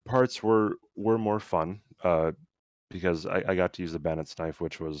parts were more fun because I got to use the Bandit's knife,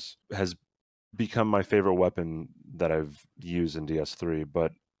 which has become my favorite weapon that I've used in DS3.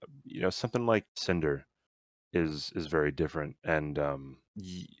 But something like Cinder is very different, and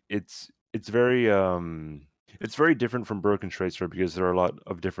it's very It's very different from Broken Straight Sword because there are a lot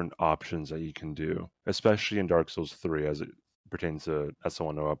of different options that you can do, especially in Dark Souls 3 as it pertains to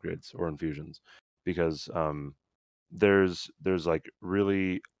SL1 upgrades or infusions. Because there's like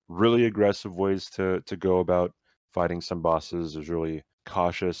really aggressive ways to go about fighting some bosses. There's really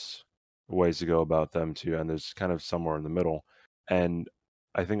cautious ways to go about them too, and there's kind of somewhere in the middle. And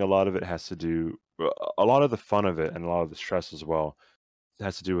I think a lot of it has to do a lot of the fun of it and a lot of the stress as well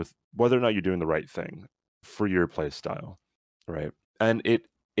has to do with whether or not you're doing the right thing for your play style, right? And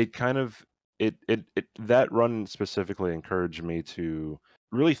it kind of it that run specifically encouraged me to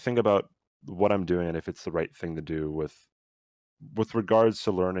really think about what I'm doing and if it's the right thing to do with regards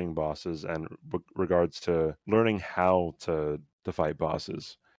to learning bosses and with regards to learning how to fight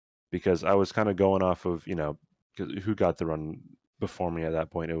bosses because I was kind of going off of, you know, 'cause who got the run before me at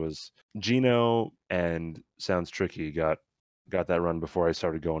that point. It was Gino and Sounds Tricky got that run before I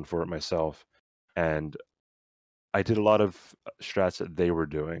started going for it myself. And I did a lot of strats that they were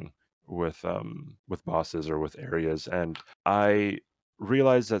doing with bosses or with areas and I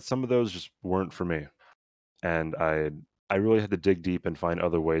realized that some of those just weren't for me. And I really had to dig deep and find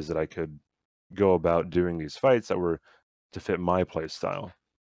other ways that I could go about doing these fights that were to fit my play style.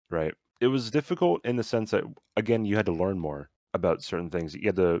 Right. It was difficult in the sense that, again, you had to learn more about certain things. You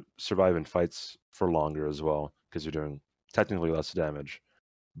had to survive in fights for longer as well because you're doing technically less damage.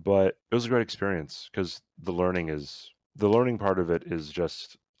 But it was a great experience because the learning part of it is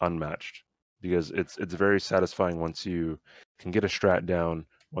just unmatched because it's very satisfying once you can get a strat down,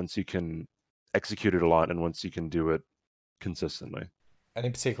 once you can execute it a lot, and once you can do it consistently. And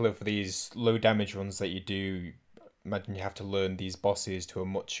in particular for these low damage runs that you do, imagine you have to learn these bosses to a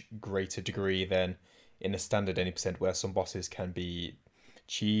much greater degree than in a standard 80%, where some bosses can be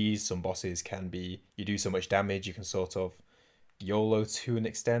cheese, some bosses can be you do so much damage you can sort of YOLO to an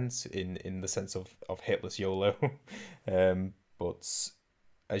extent in the sense of hitless YOLO. But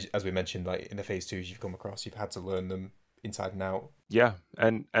as we mentioned, like in the phase twos you've come across, you've had to learn them inside and out. Yeah,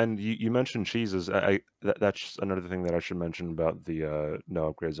 and you mentioned cheeses. That's another thing that I should mention about the no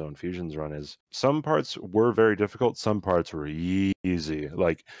upgrade zone fusions run is some parts were very difficult, some parts were easy.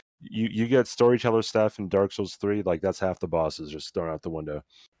 Like you get storyteller staff in Dark Souls 3, like that's half the bosses just thrown out the window.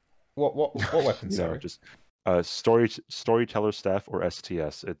 What weapons, You know, sorry? just storyteller staff or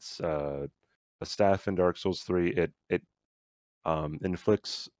STS. It's a staff in Dark Souls 3. It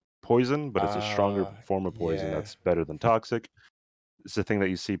inflicts poison, but it's a stronger form of poison Yeah. that's better than toxic. It's the thing that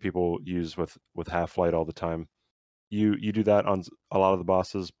you see people use with Half Light all the time. You do that on a lot of the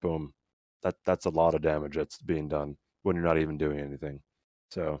bosses, boom, that's a lot of damage that's being done when you're not even doing anything.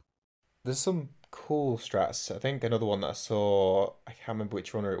 So There's some cool strats. I think another one that I saw, I can't remember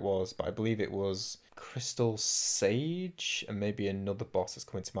which runner it was, but I believe it was Crystal Sage and maybe another boss that's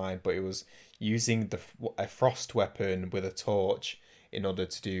coming to mind, but it was using a frost weapon with a torch in order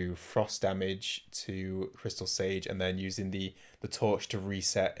to do frost damage to Crystal Sage and then using the torch to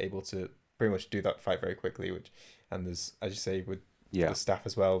reset, able to pretty much do that fight very quickly, which and there's as you say with the yeah, staff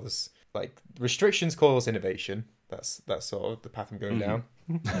as well, there's like restrictions cause innovation. That's sort of the path I'm going hmm down.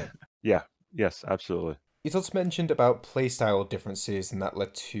 yeah, yes, absolutely. You also mentioned about playstyle differences and that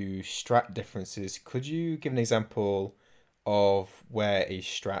led to strat differences. Could you give an example of where a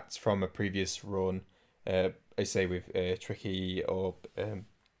strat from a previous run, I say with Tricky or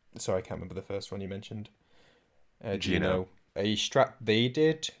sorry, I can't remember the first one you mentioned. Gino. Gino, a strat they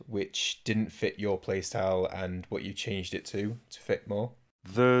did which didn't fit your playstyle and what you changed it to fit more?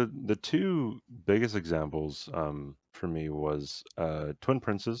 The two biggest examples for me was Twin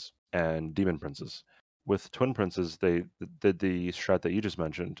Princes and Demon Princes. With Twin Princes, they did the strat that you just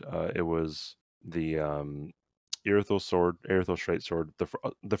mentioned. It was the Irithyll Straight Sword,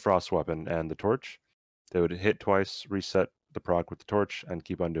 the Frost Weapon, and the Torch. They would hit twice, reset the proc with the Torch, and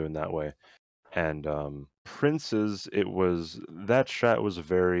keep on doing that way. And Princes, it was that strat was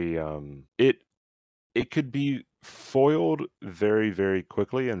very it could be foiled very, very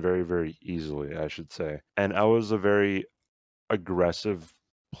quickly and very, very easily, I should say. And I was a very aggressive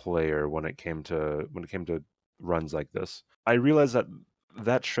player when it came to runs like this. I realized that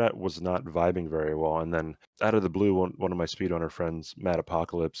that strat was not vibing very well, and then out of the blue, one of my speedrunner friends, Matt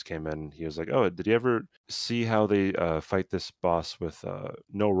Apocalypse, came in. He was like, "Oh, did you ever see how they fight this boss with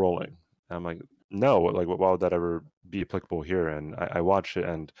no rolling?" And I'm like, "No, like why would that ever be applicable here?" And I watched it,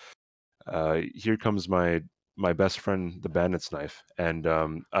 and here comes my best friend, the bandit's knife, and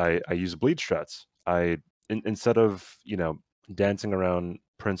I use bleed strats. Instead of dancing around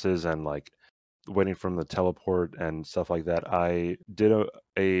princes and like waiting from the teleport and stuff like that, I did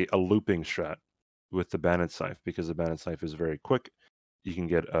a looping strat with the bandit's knife because the bandit's knife is very quick. you can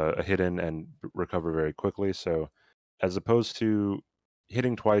get a hit in and recover very quickly. So as opposed to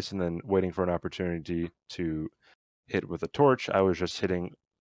hitting twice and then waiting for an opportunity to hit with a torch, I was just hitting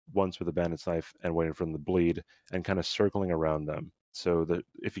once with a bandit's knife and waiting for them to bleed and kind of circling around them. So that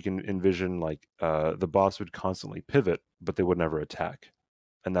if you can envision, like the boss would constantly pivot, but they would never attack,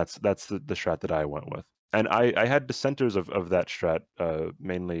 and that's the strat that I went with. And I had dissenters of that strat,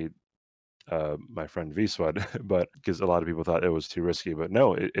 mainly my friend Vswad, but because a lot of people thought it was too risky. But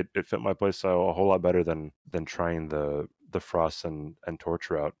no, it fit my playstyle a whole lot better than trying the frost and torch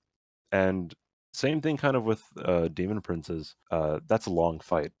route. And same thing kind of with Demon Princes. That's a long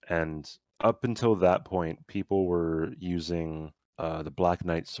fight, and up until that point, people were using the Black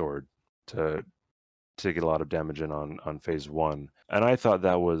Knight sword to get a lot of damage in on phase one, and I thought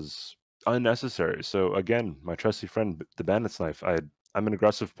that was unnecessary. So again, my trusty friend, the Bandit's Knife. I'm an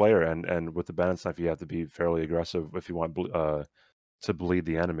aggressive player, and with the Bandit's Knife, you have to be fairly aggressive if you want to bleed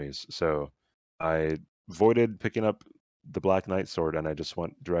the enemies. So I avoided picking up the Black Knight sword, and I just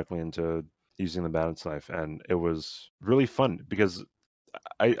went directly into using the Bandit's Knife, and it was really fun because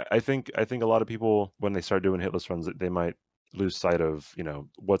I think a lot of people, when they start doing hitless runs, they might lose sight of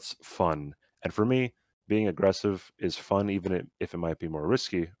what's fun. And for me, being aggressive is fun, even if it might be more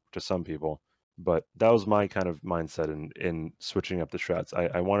risky to some people. But that was my kind of mindset in switching up the strats.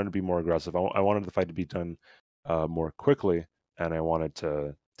 I wanted to be more aggressive. I wanted the fight to be done more quickly, and I wanted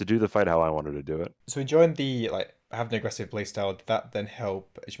to do the fight how I wanted to do it. So enjoying the like having an aggressive playstyle, did that then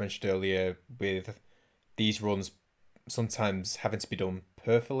help, as you mentioned earlier, with these runs sometimes having to be done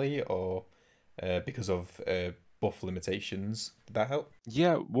perfectly or because of buff limitations? Did that help?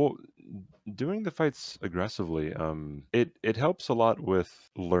 Yeah, well, doing the fights aggressively, it helps a lot with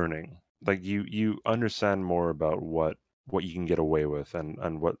learning. Like you understand more about what you can get away with,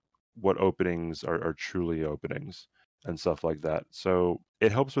 and what openings are truly openings and stuff like that. So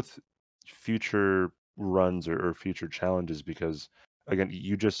it helps with future runs or future challenges because again,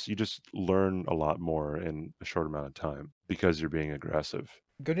 you just learn a lot more in a short amount of time because you're being aggressive.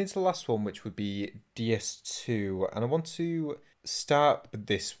 Going into the last one, which would be DS2, and I want to start with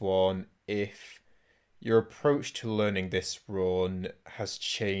this one if your approach to learning this run has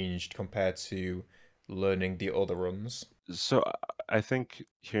changed compared to learning the other runs. So I think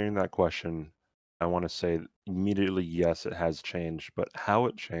hearing that question, I want to say immediately yes, it has changed, but how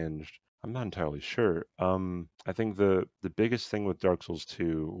it changed, I'm not entirely sure. I think the biggest thing with Dark Souls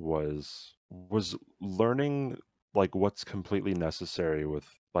 2 was learning like what's completely necessary with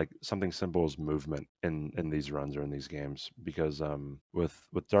like something simple as movement in these runs or in these games because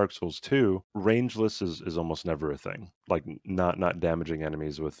with Dark Souls 2, rangeless is almost never a thing. Like not damaging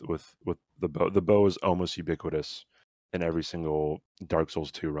enemies with the bow. The bow is almost ubiquitous in every single Dark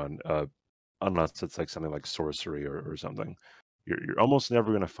Souls 2 run, unless it's like something like sorcery or something. You're almost never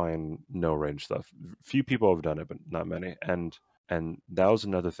going to find no range stuff. Few people have done it, but not many. And that was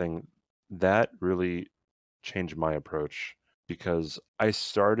another thing that really changed my approach because I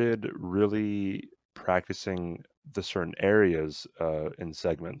started really practicing the certain areas in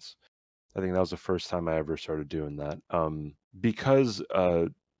segments. I think that was the first time I ever started doing that. Because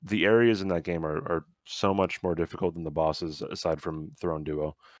the areas in that game are so much more difficult than the bosses, aside from Throne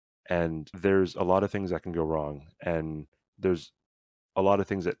Duo. And there's a lot of things that can go wrong. And there's a lot of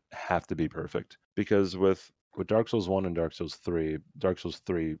things that have to be perfect. Because with Dark Souls 1 and Dark Souls 3, Dark Souls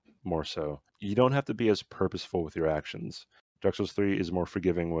 3 more so, you don't have to be as purposeful with your actions. Dark Souls 3 is more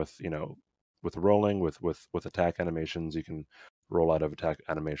forgiving with, with rolling, with attack animations. You can roll out of attack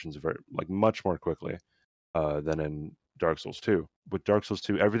animations very like much more quickly than in Dark Souls 2. With Dark Souls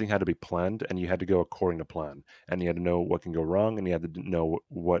 2, everything had to be planned, and you had to go according to plan, and you had to know what can go wrong, and you had to know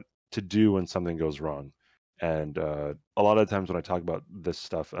what to do when something goes wrong. And a lot of times when I talk about this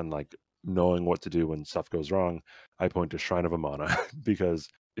stuff and like knowing what to do when stuff goes wrong, I point to Shrine of Amana because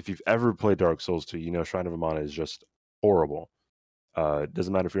if you've ever played Dark Souls 2, you know Shrine of Amana is just horrible. It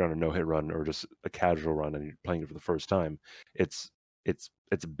doesn't matter if you're on a no-hit run or just a casual run and you're playing it for the first time. It's it's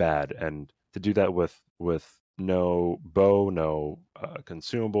bad, and to do that with no bow, no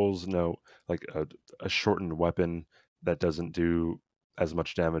consumables, no like a shortened weapon that doesn't do as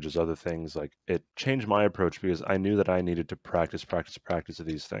much damage as other things. Like it changed my approach because I knew that I needed to practice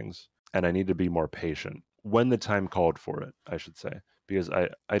these things, and I need to be more patient when the time called for it, I should say, because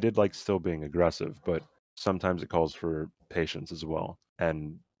I did like still being aggressive, but sometimes it calls for patience as well.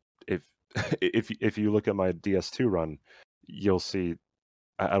 And if if you look at my DS2 run, you'll see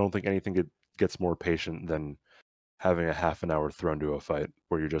I don't think anything gets more patient than having a half an hour thrown to a fight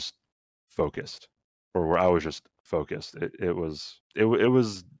where you're just focused, or where I was just focused. It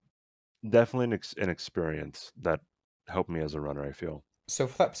was definitely an experience that helped me as a runner, I feel. So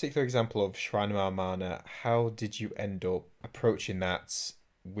for that particular example of Shrine of Amarna, how did you end up approaching that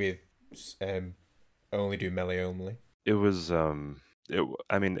with um only do melee only? It was I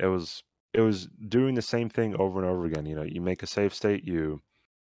mean it was doing the same thing over and over again. You know, you make a save state, you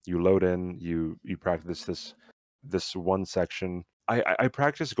load in, you practice this one section. I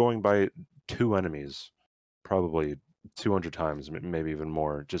practiced going by two enemies probably 200 times, maybe even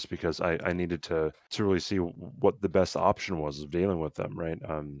more, just because I needed to really see what the best option was of dealing with them, right?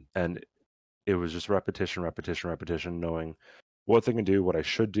 And it was just repetition, repetition, repetition, knowing what they can do, what I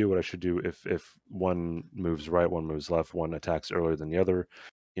should do, what I should do if one moves right, one moves left, one attacks earlier than the other,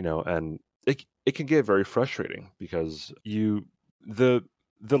 you know, and it can get very frustrating because the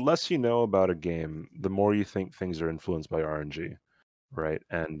the less you know about a game, the more you think things are influenced by RNG, right?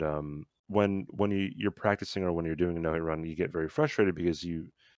 And when you're practicing or when you're doing a no hit run, you get very frustrated because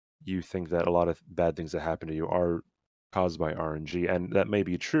you think that a lot of bad things that happen to you are caused by RNG, and that may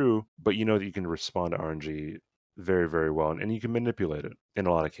be true, but you know that you can respond to RNG very, very well, and you can manipulate it in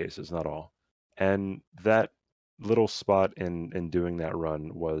a lot of cases, not all. And that little spot in doing that run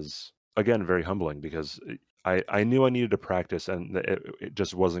was again very humbling because I knew I needed to practice, and it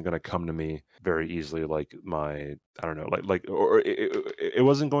just wasn't going to come to me very easily like my I don't know like or it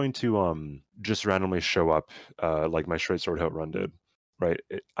wasn't going to just randomly show up like my straight sword hilt run did. Right.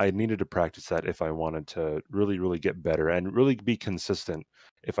 I needed to practice that if I wanted to really, really get better and really be consistent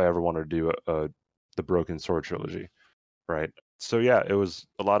if I ever wanted to do the Broken Sword trilogy. Right. So yeah, it was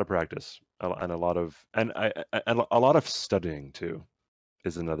a lot of practice and a lot of and a lot of studying too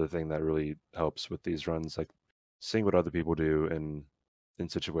is another thing that really helps with these runs. Like seeing what other people do in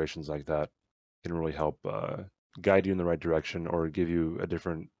situations like that can really help guide you in the right direction or give you a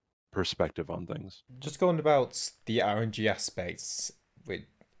different perspective on things. Just going about the RNG aspects, with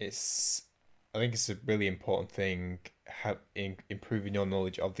it's I think it's a really important thing. Improving your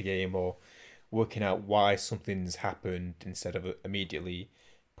knowledge of the game or working out why something's happened instead of immediately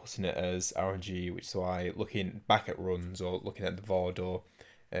putting it as RNG, which is why looking back at runs or looking at the VOD or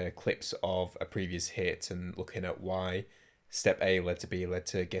clips of a previous hit and looking at why step A led to B led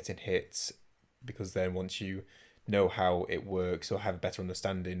to getting hit, because then once you know how it works or have a better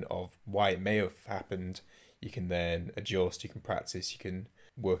understanding of why it may have happened, you can then adjust, you can practice, you can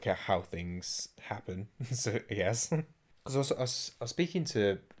work out how things happen. So, yes. Because also, I was speaking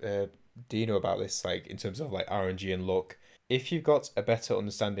to Dino about this, like in terms of like RNG and luck. If you've got a better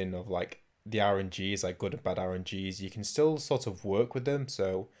understanding of like the RNGs, like good and bad RNGs, you can still sort of work with them.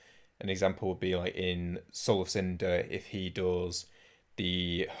 So, an example would be like in Soul of Cinder, if he does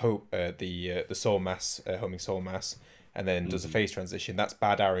the soul mass, homing soul mass, and then does a Hmm. phase transition. That's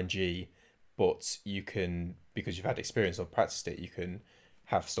bad RNG, but you can, because you've had experience or practiced it, you can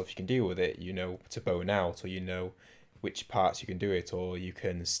have stuff you can deal with it. You know to bone out, or you know which parts you can do it, or you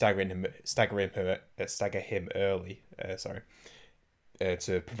can stagger him early.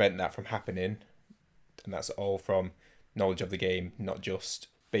 To prevent that from happening, and that's all from knowledge of the game, not just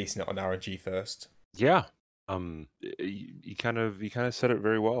basing it on RNG first. Yeah. You kind of said it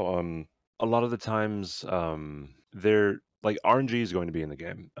very well. A lot of the times, there like RNG is going to be in the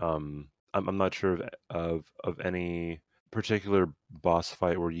game. I'm not sure of any particular boss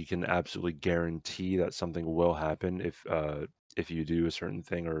fight where you can absolutely guarantee that something will happen if you do a certain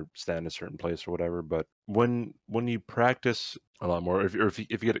thing or stand in a certain place or whatever. But when you practice a lot more, if you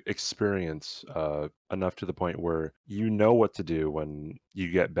get experience enough to the point where you know what to do when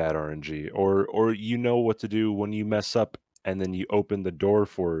you get bad RNG, or you know what to do when you mess up, and then you open the door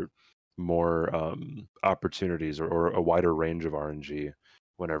for more opportunities or a wider range of RNG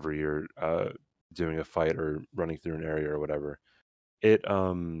whenever you're doing a fight or running through an area or whatever. It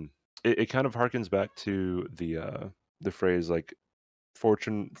it kind of harkens back to the phrase like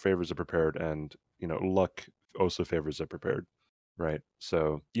fortune favors the prepared, and you know luck also favors the prepared, right?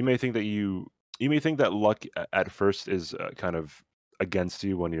 So you may think that luck at first is kind of against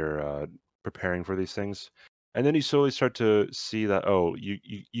you when you're preparing for these things, and then you slowly start to see that oh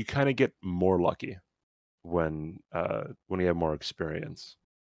you kind of get more lucky when you have more experience,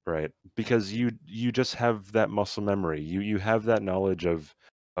 right? Because you just have that muscle memory. You have that knowledge of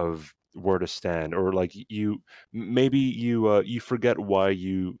where to stand, or like maybe you forget why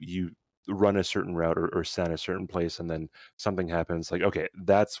you run a certain route or stand a certain place, and then something happens. Like okay,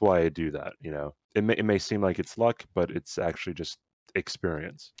 that's why I do that. You know, it may seem like it's luck, but it's actually just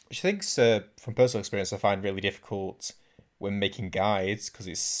experience. Which I think, from personal experience, I find really difficult when making guides, because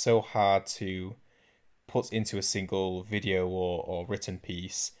it's so hard to put into a single video or written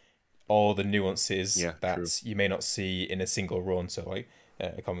piece all the nuances Yeah, true. that you may not see in a single run. So, like,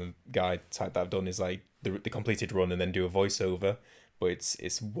 a common guide type that I've done is like the completed run and then do a voiceover. but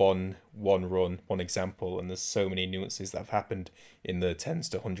it's one run, one example, and there's so many nuances that have happened in the tens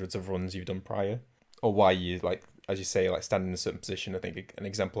to hundreds of runs you've done prior, or why you like, as you say, like stand in a certain position. I think an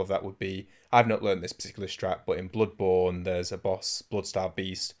example of that would be, I've not learned this particular strat, but in Bloodborne there's a boss, Bloodstar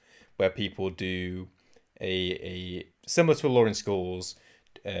Beast, where people do a similar to a Lauren Schools,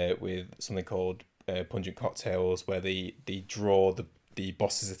 with something called pungent cocktails, where they draw the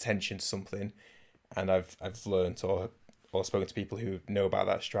boss's attention to something. And I've learned or spoken to people who know about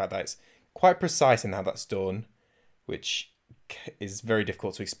that strat that it's quite precise in how that's done, which is very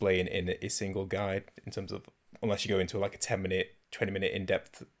difficult to explain in a single guide in terms of, unless you go into like a 10-minute, 20-minute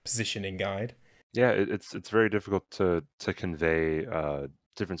in-depth positioning guide. Yeah, it's very difficult to convey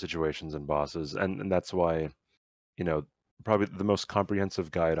different situations and bosses, and that's why, you know, probably the most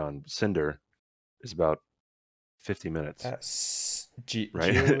comprehensive guide on Cinder is about 50 minutes, That's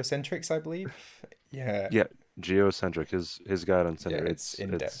right? Geocentrics, I believe. Yeah, Yeah, Geocentric, his guide on yeah, Cinder. it's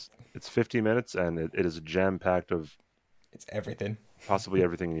in depth. It's 50 minutes, and it is jam packed of It's everything. possibly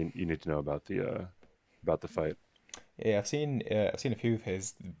everything you need to know about the fight. Yeah, I've seen a few of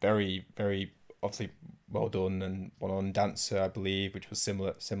his, very very obviously well done, and one on Dancer I believe, which was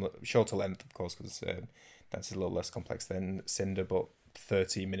similar shorter length of course, because Dancer's a little less complex than Cinder, but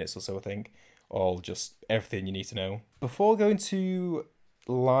 30 minutes or so I think. All just everything you need to know. Before going to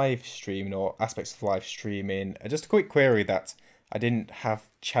live streaming or aspects of live streaming, just a quick query that I didn't have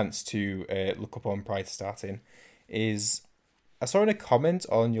chance to look up on prior to starting is, I saw in a comment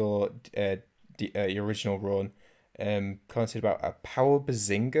on your original run, commented about a Power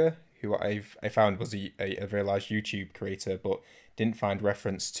Bazinga, who I found was a very large YouTube creator, but didn't find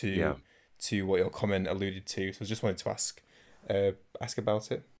reference Yeah. to what your comment alluded to. So I just wanted to ask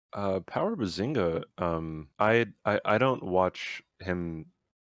about it. Power Bazinga, I don't watch him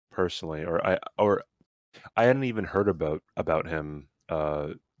personally, or I hadn't even heard about him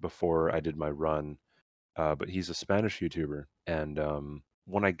before I did my run. But he's a Spanish YouTuber, and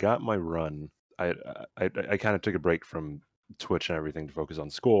when I got my run, I I kind of took a break from Twitch and everything to focus on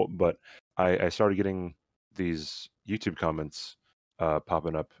school, but I started getting these YouTube comments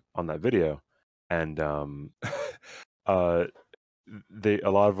popping up on that video, and uh, they a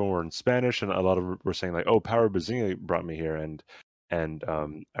lot of them were in Spanish, and a lot of them were saying like, "Oh, Power Bazinga brought me here," and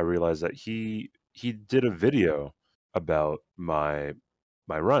I realized that he did a video about my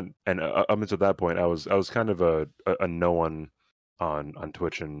run, and up until that point, I was kind of a no one on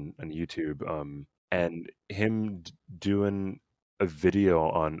Twitch and YouTube, and him doing a video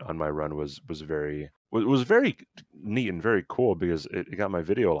on my run was very neat and very cool because it got my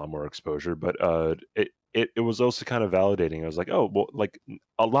video a lot more exposure, but it was also kind of validating. I was like, oh well, like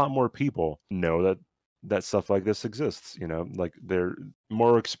a lot more people know that stuff like this exists. You know, like they're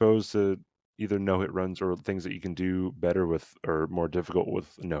more exposed to either no hit runs or things that you can do better with or more difficult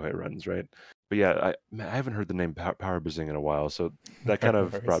with no hit runs, right? But yeah, man, I haven't heard the name Power Bazing in a while, so that No kind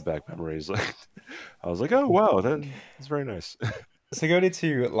of worries. brought back memories. Like I was like, oh wow, that's very nice. So going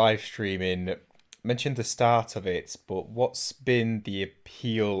into live streaming, mentioned the start of it, but what's been the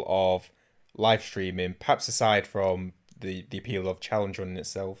appeal of live streaming, perhaps aside from the appeal of challenge running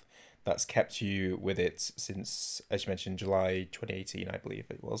itself, that's kept you with it since, as you mentioned, July 2018, I believe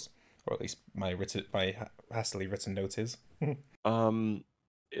it was, or at least my hastily written note is. Um,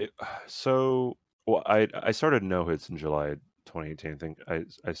 it, so well, I started no hits in July 2018. I think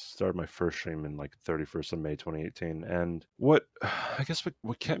I started my first stream in like 31st of May 2018. And what I guess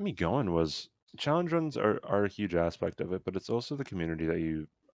what kept me going was challenge runs are a huge aspect of it, but it's also the community that you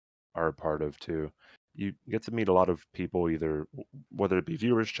are a part of too. You get to meet a lot of people, either whether it be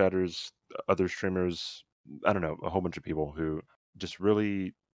viewers, chatters, other streamers. I don't know, a whole bunch of people who just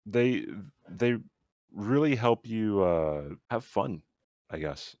really they they really help you have fun. I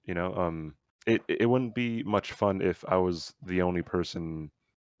guess you know. It wouldn't be much fun if I was the only person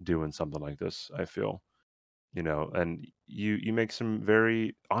doing something like this. I feel you know, and you make some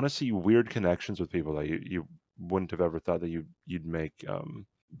very honestly weird connections with people that you wouldn't have ever thought that you'd make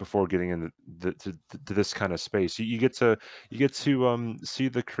before getting into to this kind of space. You get to see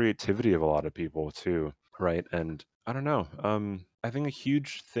the creativity of a lot of people too, right? And I don't know. I think a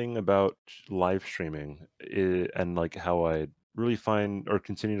huge thing about live streaming and like how I really find or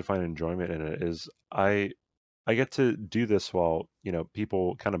continue to find enjoyment in it is I get to do this while you know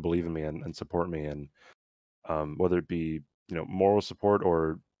people kind of believe in me and support me, and whether it be you know moral support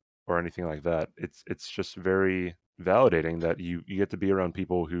or anything like that. It's just very validating that you get to be around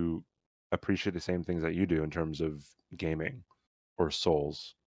people who appreciate the same things that you do in terms of gaming or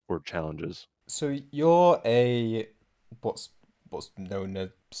souls or challenges. So you're a what's what's known as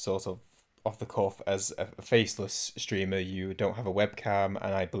sort of off the cuff, as a faceless streamer, you don't have a webcam,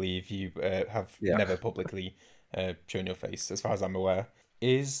 and I believe you have Yeah. never publicly shown your face, as far as I'm aware.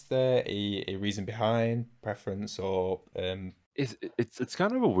 Is there a reason behind preference or It's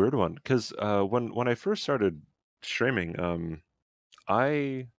kind of a weird one because when I first started streaming,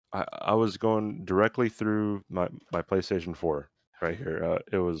 I was going directly through my PlayStation 4 right here.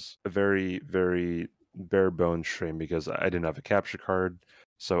 It was a very bare bones stream because I didn't have a capture card,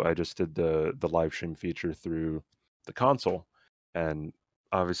 so I just did the live stream feature through the console. And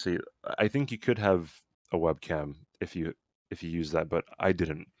obviously, I think you could have a webcam if you use that, but I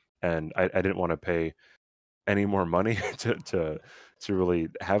didn't, and I didn't want to pay any more money to really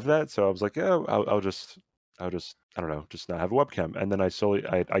have that. So I was like, yeah, I'll just I don't know, just not have a webcam. And then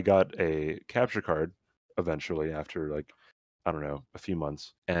I got a capture card eventually after like I don't know a few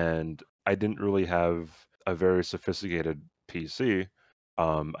months, and I didn't really have a very sophisticated PC.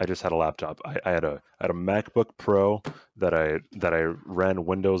 I just had a laptop. I had a MacBook Pro that I ran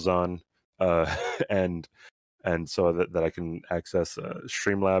Windows on, uh, and so that I can access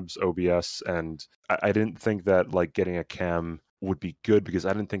Streamlabs, OBS, and I didn't think that like getting a cam would be good because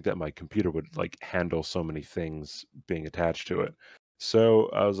I didn't think that my computer would like handle so many things being attached to it. So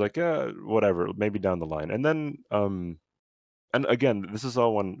I was like, whatever, maybe down the line. And then, and again, this is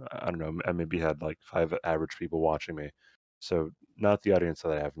all when I don't know, I maybe had like 5 average people watching me, so not the audience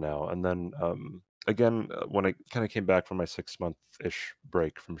that I have now. And then, again, when I kind of came back from my 6 month ish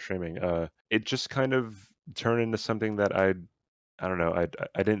break from streaming, it just kind of turned into something that I don't know.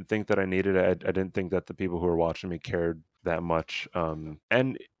 I didn't think that I needed it. I didn't think that the people who were watching me cared that much.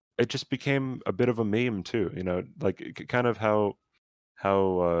 And it just became a bit of a meme too. Like kind of how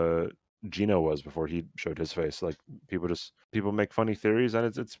Gino was before he showed his face. Like people make funny theories, and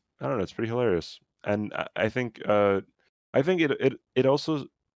it's I don't know. It's pretty hilarious. And I think it also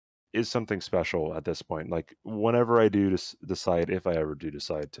is something special at this point. Like whenever I do decide, if I ever do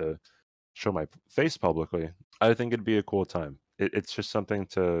decide to show my face publicly, I think it'd be a cool time. It's just something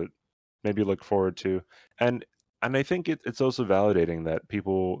to maybe look forward to, and I think it's also validating that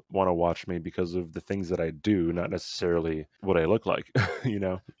people want to watch me because of the things that I do, not necessarily what I look like. you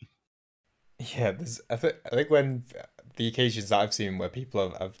know? yeah, I think when the occasions that I've seen where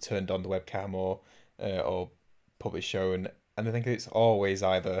people have turned on the webcam or public shown, and I think it's always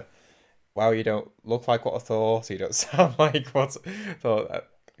either wow, you don't look like what I thought, or you don't sound like what I thought,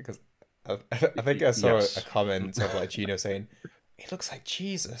 because I think I saw a Yes. comment of like Gino saying he looks like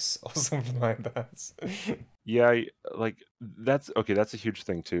Jesus or something like that. Yeah, like that's okay. That's a huge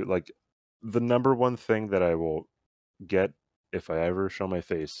thing too. Like the number one thing that I will get if I ever show my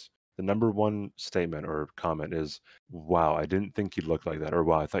face, the number one statement or comment is, "Wow, I didn't think you'd look like that," or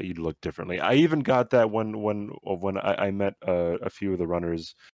 "Wow, I thought you'd look differently." I even got that when I met a few of the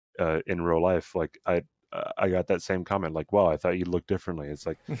runners in real life. Like I got that same comment, like, "Wow, I thought you'd look differently." It's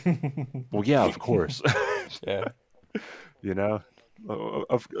like, well, yeah, of course. Yeah, you know,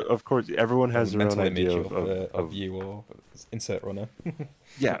 of course, everyone have a has their own mental idea image of of you or insert runner.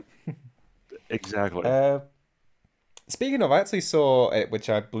 yeah, exactly. uh, Speaking of, I actually saw it, which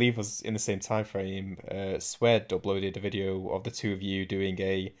I believe was in the same time frame. Swed uploaded a video of the two of you doing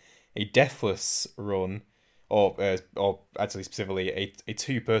a deathless run, or actually specifically a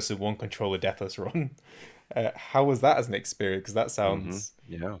two-person one controller deathless run. How was that as an experience? Because that sounds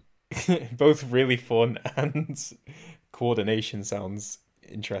Yeah. both really fun and coordination sounds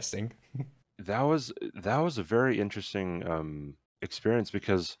interesting. That was a very interesting experience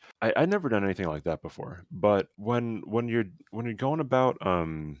because I'd never done anything like that before. But when you're going about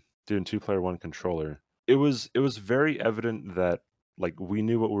doing two-player one controller, it was very evident that like we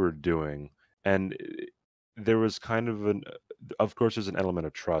knew what we were doing, and there was kind of of course there's an element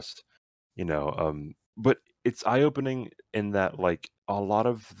of trust, but it's eye-opening in that like a lot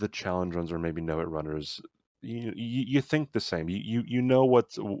of the challenge runs or maybe know it runners, you think the same. You know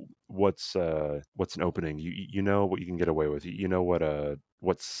what's an opening. You know what you can get away with. You know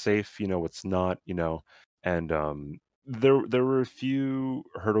what's safe. You know what's not. And there were a few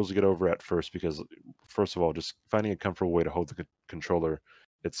hurdles to get over at first because first of all, just finding a comfortable way to hold the controller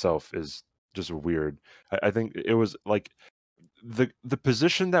itself is just weird. I think it was like the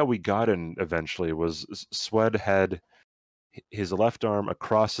position that we got in eventually was Swed had his left arm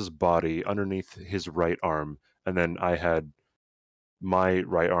across his body underneath his right arm, and then I had my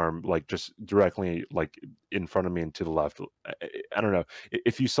right arm like just directly like in front of me and to the left. I don't know.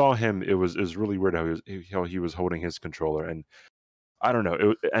 If you saw him, it was really weird how he was holding his controller, and I don't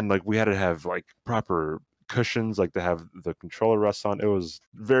know. And like we had to have like proper cushions like to have the controller rest on. It was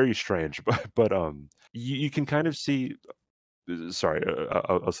very strange, but you can kind of see sorry,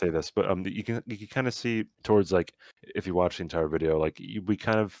 I'll say this, but you can kind of see towards like if you watch the entire video, like we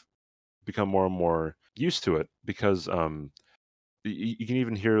kind of become more and more used to it because you can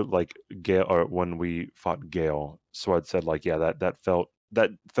even hear like Gale, or when we fought Gale, Swed said like, yeah, that felt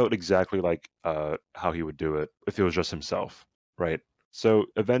exactly like how he would do it if it was just himself, right? So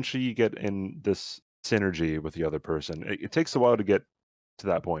eventually you get in this synergy with the other person. It takes a while to get to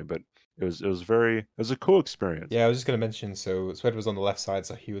that point, but it was a cool experience. Yeah, I was just going to mention, so Swed was on the left side,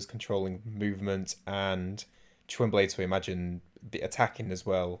 so he was controlling movement and twin blade, so imagine the attacking as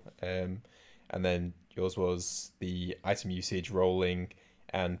well. And then yours was the item usage, rolling,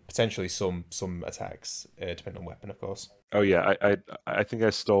 and potentially some attacks, depending on weapon, of course. Oh yeah, I think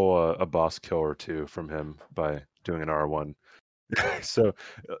I stole a boss kill or two from him by doing an R1. So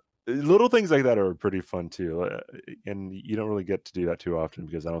little things like that are pretty fun too, and you don't really get to do that too often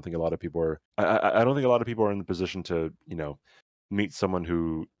because I don't think a lot of people are. I don't think a lot of people are in the position to meet someone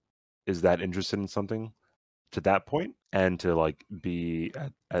who is that interested in something to that point and to like be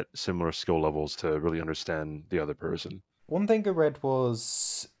at similar skill levels to really understand the other person. One thing I read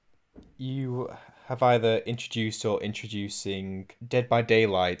was you have either introduced or introducing Dead by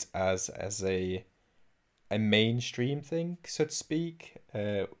Daylight as a mainstream thing, so to speak.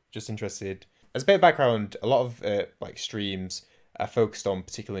 Just interested. As a bit of background, a lot of like streams are focused on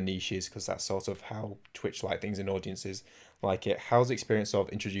particular niches because that's sort of how Twitch like things and audiences like it. How's the experience of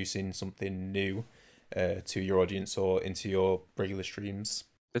introducing something new to your audience or into your regular streams?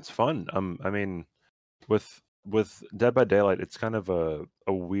 It's fun. I mean, with Dead by Daylight, it's kind of a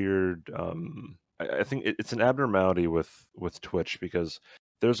weird. I think it's an abnormality with Twitch because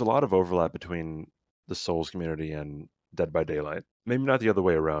there's a lot of overlap between the Souls community and Dead by Daylight. Maybe not the other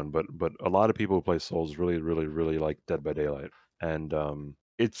way around, but a lot of people who play Souls really, really, really like Dead by Daylight, and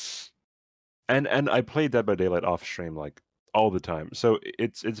it's and I play Dead by Daylight off stream like all the time, so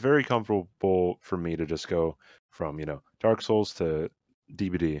it's very comfortable for me to just go from Dark Souls to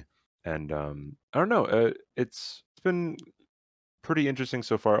DBD, and I don't know, it's been pretty interesting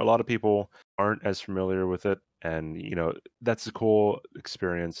so far. A lot of people aren't as familiar with it, and that's a cool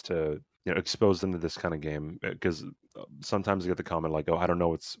experience to expose them to this kind of game because sometimes I get the comment like, "Oh, I don't know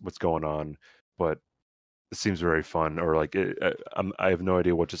what's going on," but it seems very fun, or like I have no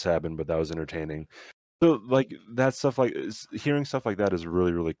idea what just happened, but that was entertaining. So like that stuff, like hearing stuff like that is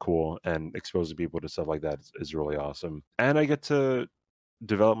really really cool, and exposing people to stuff like that is really awesome. And I get to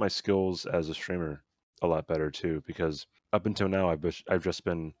develop my skills as a streamer a lot better too, because up until now I've just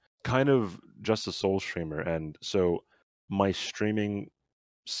been kind of just a soul streamer, and so my streaming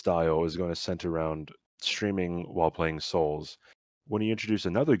style is going to center around streaming while playing Souls. When you introduce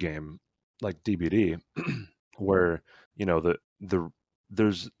another game like DBD, where the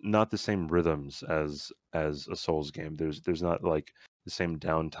there's not the same rhythms as a Souls game. There's not like the same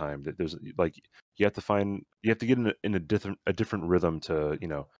downtime. That there's like you have to get in a different rhythm to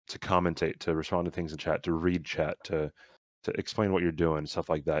to commentate, to respond to things in chat, to read chat, to explain what you're doing, stuff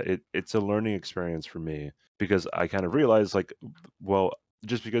like that. It's a learning experience for me because I kind of realized like, well,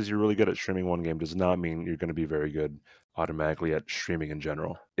 just because you're really good at streaming one game does not mean you're going to be very good automatically at streaming in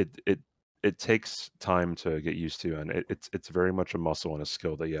general. It takes time to get used to, and it's very much a muscle and a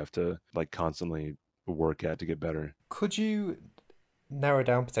skill that you have to like constantly work at to get better. Could you narrow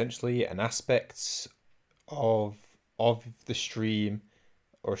down potentially an aspect of of the stream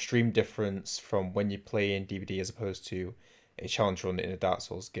or a stream difference from when you play in DBD as opposed to a challenge run in a Dark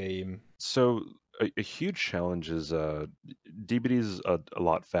Souls game? So a huge challenge is DBD is a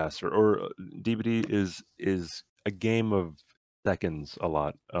lot faster, or DBD is a game of seconds a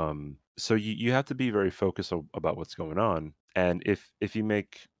lot. So you have to be very focused about what's going on, and if you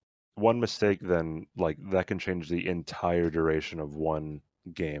make one mistake, then like that can change the entire duration of one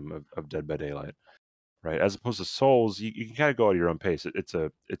game of Dead by Daylight, right? As opposed to Souls, you can kind of go at your own pace. It's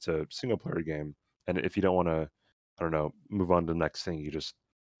a single player game, and if you don't want to, I don't know, move on to the next thing, you just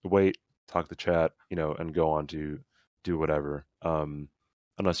wait, talk to chat, and go on to do whatever.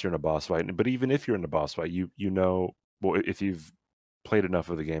 Unless you're in a boss fight, but even if you're in a boss fight, well, if you've played enough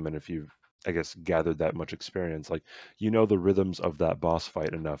of the game and if you've, I guess, gathered that much experience, like the rhythms of that boss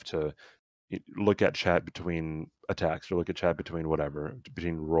fight enough to look at chat between attacks, or look at chat between whatever,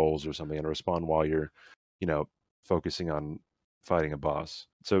 between rolls or something, and respond while you're you know focusing on fighting a boss.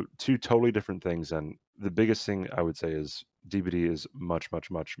 So two totally different things, and the biggest thing I would say is DBD is much much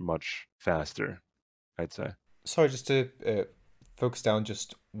much much faster, I'd say. Sorry, just to focus down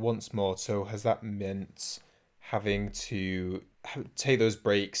just once more. So has that meant having to take those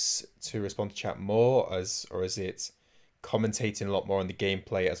breaks to respond to chat more, as or is it commentating a lot more on the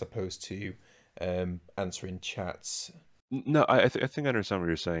gameplay as opposed to answering chats? No, I think I understand what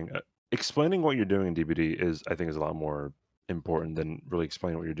you're saying. Explaining what you're doing in DBD is, I think, is a lot more important than really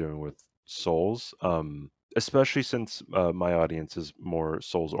explaining what you're doing with Souls. Especially since my audience is more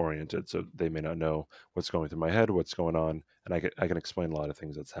Souls oriented, so they may not know what's going through my head, what's going on, and I can explain a lot of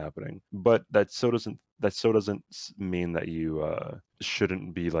things that's happening. But that so doesn't mean that you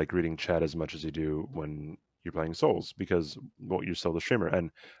shouldn't be like reading chat as much as you do when you're playing Souls, because well, you're still the streamer.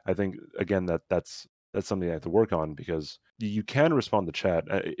 And I think again that's something I have to work on, because you can respond to chat.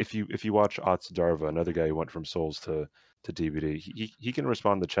 If you watch Otz Darva, another guy who went from Souls to DVD, he can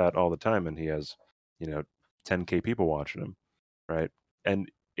respond to chat all the time, and he has, you know, 10K people watching him, right? And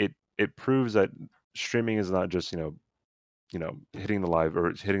it proves that streaming is not just hitting the live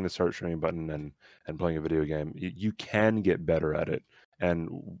or hitting the start streaming button and playing a video game. You can get better at it,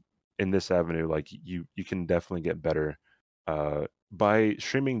 and in this avenue, like you can definitely get better by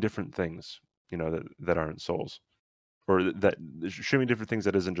streaming different things, that aren't Souls, or that streaming different things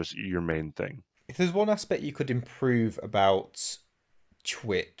that isn't just your main thing. If there's one aspect you could improve about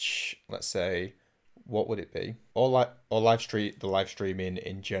Twitch, let's say, what would it be? Or the live streaming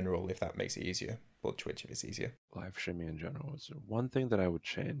in general, if that makes it easier. But Twitch if it's easier. Live streaming in general is there one thing that I would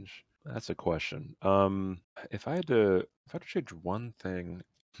change. That's a question. If I had to change one thing,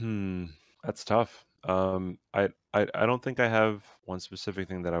 that's tough. I don't think I have one specific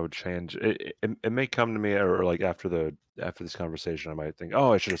thing that I would change. It may come to me, or like after this conversation, I might think,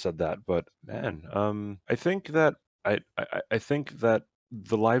 oh, I should have said that. But man, I think that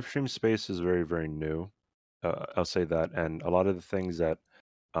the live stream space is very, very new. I'll say that, and a lot of the things that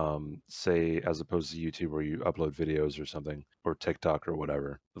say, as opposed to YouTube where you upload videos or something, or TikTok or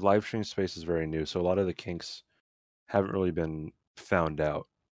whatever, the live stream space is very new, so a lot of the kinks haven't really been found out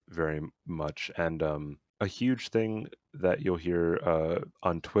very much. And a huge thing that you'll hear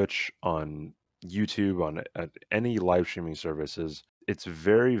on Twitch, on YouTube, on at any live streaming services, it's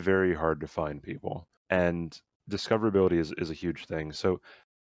very, very hard to find people, and discoverability is a huge thing. So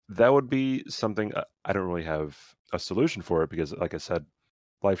that would be something. I don't really have a solution for it, because like I said,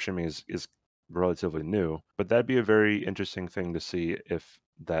 live streaming is relatively new, but that'd be a very interesting thing to see if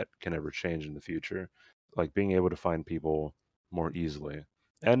that can ever change in the future, like being able to find people more easily.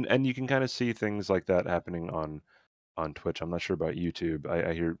 And you can kind of see things like that happening on Twitch. I'm not sure about YouTube.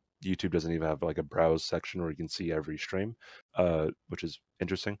 I hear YouTube doesn't even have like a browse section where you can see every stream, which is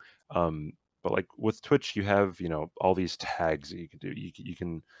interesting. But like with Twitch, you have all these tags that you can do. You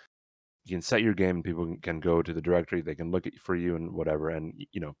can set your game, and people can go to the directory, they can look at for you and whatever, and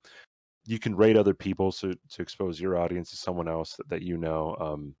you can rate other people, so to expose your audience to someone else that you know.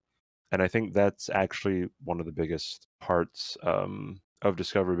 And I think that's actually one of the biggest parts of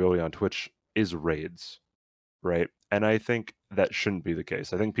discoverability on Twitch is raids, right? And I think that shouldn't be the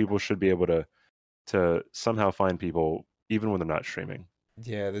case. I think people should be able to somehow find people even when they're not streaming.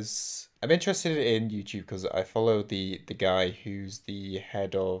 Yeah, there's. I'm interested in YouTube because I follow the guy who's the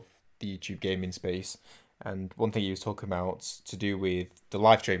head of the YouTube gaming space, and one thing he was talking about to do with the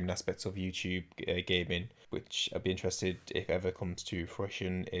live streaming aspects of YouTube gaming, which I'd be interested if ever comes to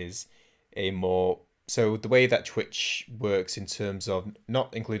fruition, is a more so the way that Twitch works in terms of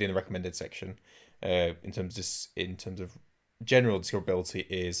not including the recommended section, in terms of general discoverability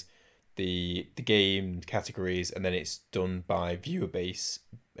is the game categories, and then it's done by viewer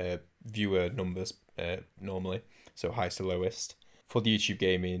numbers normally, so highest to lowest. For the YouTube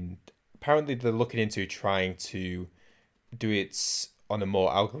gaming, apparently they're looking into trying to do it on a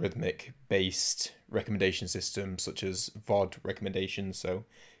more algorithmic based recommendation system, such as VOD recommendations, so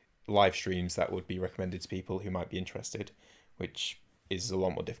live streams that would be recommended to people who might be interested, which is a lot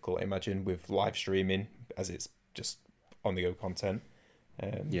more difficult, I imagine, with live streaming, as it's just on the go content.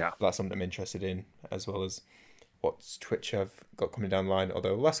 Yeah. That's something I'm interested in, as well as what Twitch have got coming down the line.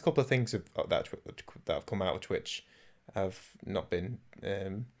 Although the last couple of things that have come out of Twitch have not been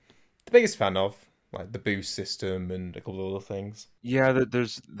the biggest fan of, like the boost system and a couple of other things. Yeah,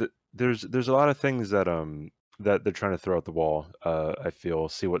 there's a lot of things that they're trying to throw at the wall. I feel,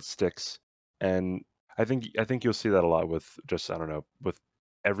 see what sticks, and I think you'll see that a lot with just, I don't know, with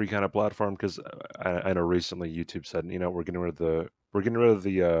every kind of platform, because I know recently YouTube said, we're getting rid of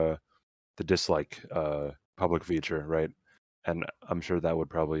the dislike public feature, right? And I'm sure that would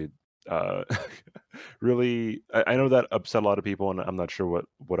probably uh, really. I know that upset a lot of people, and I'm not sure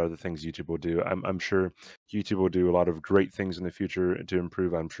what other things YouTube will do. I'm sure YouTube will do a lot of great things in the future to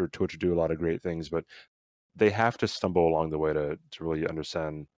improve. I'm sure Twitch will do a lot of great things, but they have to stumble along the way to really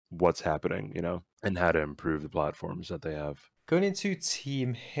understand what's happening, and how to improve the platforms that they have. Going into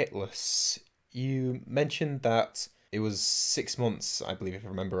Team Hitless, you mentioned that it was 6 months, I believe, if I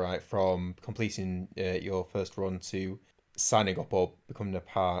remember right, from completing your first run to signing up or becoming a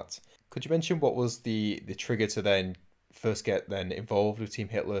part. Could you mention what was the trigger to then first get then involved with Team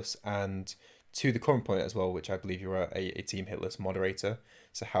Hitless and to the current point as well, which I believe you are a Team Hitless moderator.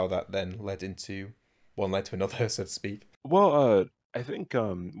 So how that then led into one led to another, so to speak. Well, I think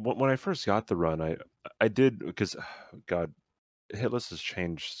when I first got the run, I did because God, Hitless has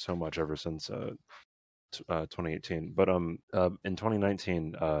changed so much ever since 2018. But in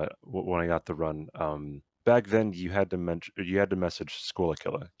 2019, when I got the run, back then you had to message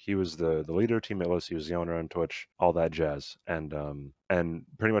Squilla. He was the leader of Team Hitless. He was the owner on Twitch, all that jazz, and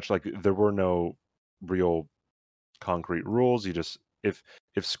pretty much like there were no real concrete rules. You just if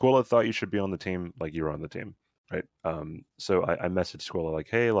Squilla thought you should be on the team, like you were on the team, right? So I messaged Squilla like,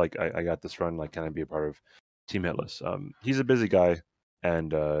 hey, like I got this run, like can I be a part of Team Hitless? He's a busy guy,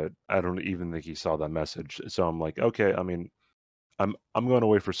 and I don't even think he saw that message. So I'm like, okay, I mean, I'm going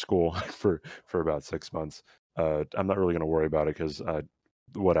away for school for about 6 months. I'm not really going to worry about it because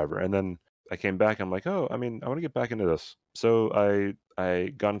whatever. And then I came back. I'm like, oh, I mean, I want to get back into this. So I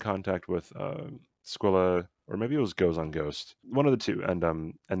got in contact with Squilla, or maybe it was Goes on Ghost, one of the two, and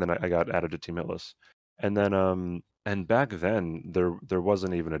then I got added to Team Hitless, and then and back then there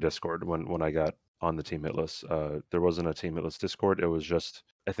wasn't even a Discord when I got on the Team Hitless. There wasn't a Team Hitless Discord. It was just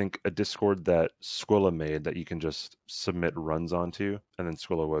I think a Discord that Squilla made that you can just submit runs onto, and then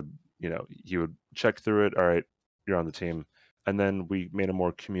Squilla would he would check through it. All right, you're on the team, and then we made a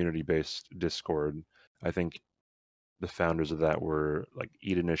more community-based Discord. I think the founders of that were like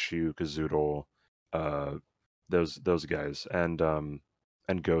Eden Issue, Kazoodle, uh, those guys, and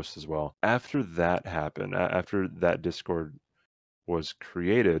Ghost as well. After that happened, after that Discord was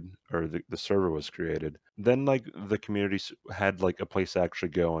created, or the server was created, then like the community had like a place to actually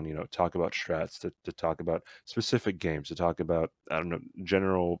go and talk about strats, to talk about specific games, to talk about I don't know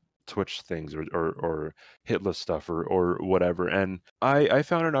general Twitch things or hitless stuff or whatever. And I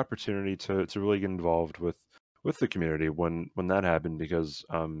found an opportunity to really get involved with the community when that happened, because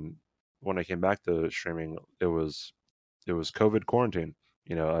when I came back to streaming, it was COVID quarantine.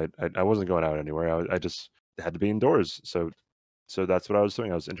 I wasn't going out anywhere. I just had to be indoors. So that's what I was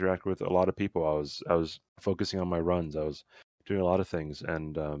doing. I was interacting with a lot of people. I was focusing on my runs. I was doing a lot of things,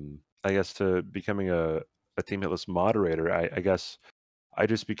 and I guess to becoming a Team Hitless moderator, I guess I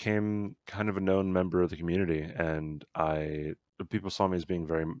just became kind of a known member of the community, and people saw me as being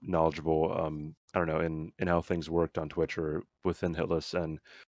very knowledgeable. I don't know in how things worked on Twitch or within Hitless, and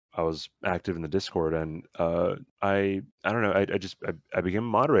I was active in the Discord, and I don't know. I became a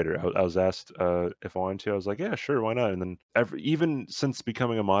moderator. I was asked if I wanted to. I was like, yeah, sure, why not? And then even since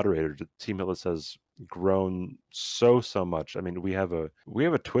becoming a moderator, Team Hitless has grown so much. I mean, we have a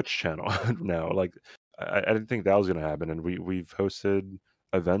Twitch channel now. Like I didn't think that was going to happen, and we've hosted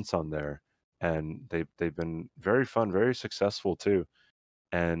events on there, and they've been very fun, very successful too.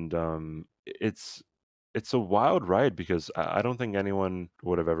 And it's a wild ride, because I don't think anyone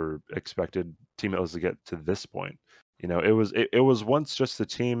would have ever expected Team Atlas to get to this point. It was once just a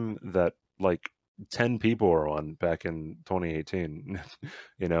team that like 10 people were on back in 2018.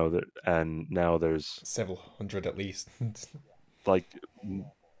 And now there's Several hundred at least. like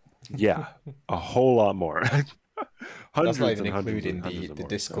yeah, a whole lot more. That's not Hundreds even and hundreds and including hundreds the of the more.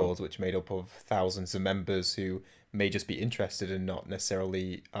 So discords, which made up of thousands of members who may just be interested and not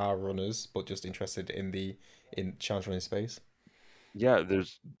necessarily are runners, but just interested in challenge running space. yeah,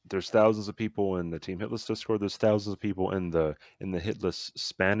 there's thousands of people in the Team Hitless Discord. There's thousands of people in the Hitless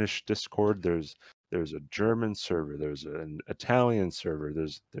Spanish Discord. There's a German server. There's an Italian server.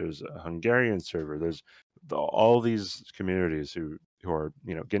 There's a Hungarian server. There's all these communities who are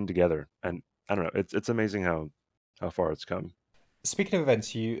getting together. And I don't know. It's amazing how far it's come. Speaking of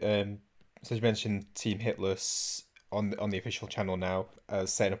events, so you mentioned Team Hitless on the official channel now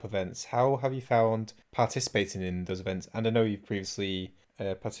as setting up events. How have you found participating in those events? And I know you've previously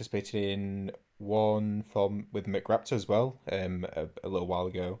participated in one from with McRaptor as well, a little while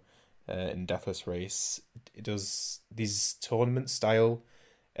ago, in Deathless Race. Does these tournament style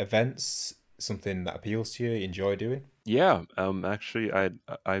events something that appeals to you? You enjoy doing? Yeah. Actually, I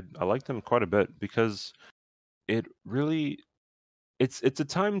like them quite a bit, because it really it's a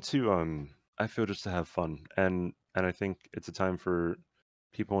time to I feel just to have fun, and I think it's a time for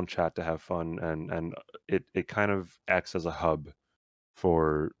people in chat to have fun, and it kind of acts as a hub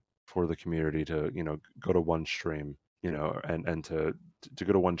for the community to go to one stream, and to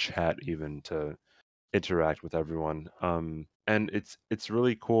go to one chat, even to interact with everyone. And it's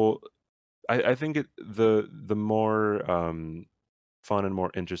really cool. I think the more fun and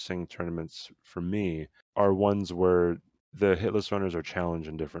more interesting tournaments for me are ones where the hitless runners are challenged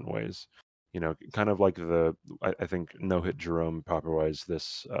in different ways. kind of like I think No Hit Jerome popularized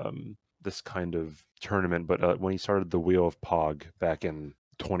this kind of tournament, but when he started the Wheel of Pog back in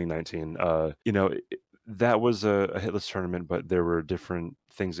 2019, that was a hitless tournament, but there were different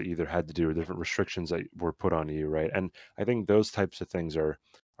things that you either had to do or different restrictions that were put on you, right? And I think those types of things are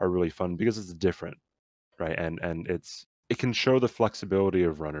really fun because it's different, right? And it can show the flexibility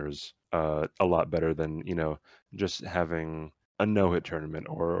of runners a lot better than just having a no-hit tournament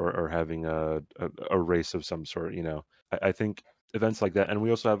or having a race of some sort. I think events like that, and we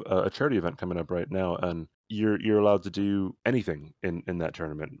also have a charity event coming up right now, and you're allowed to do anything in that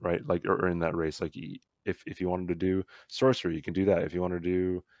tournament, right? Like or in that race, like if you wanted to do sorcery, you can do that. If you want to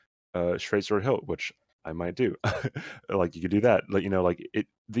do straight sword hilt, which I might do. Like you could do that. Like like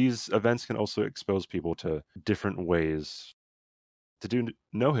these events can also expose people to different ways to do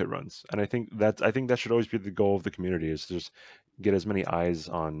no hit runs. And I think that should always be the goal of the community, is to just get as many eyes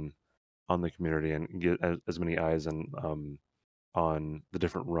on the community and get as many eyes on the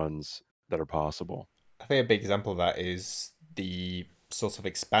different runs that are possible. I think a big example of that is the sort of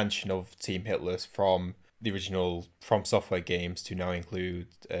expansion of Team Hitless from the original From Software games to now include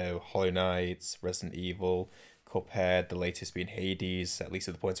Hollow Knight, Resident Evil, Cuphead, the latest being Hades, at least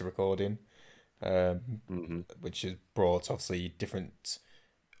at the point of recording, Hmm. which has brought obviously different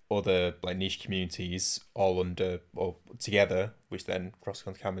other like niche communities all under or together, which then cross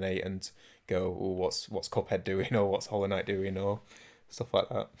contaminate and go, oh, what's Cuphead doing, or what's Hollow Knight doing, or stuff like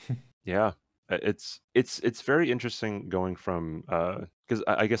that. Yeah. It's very interesting going from because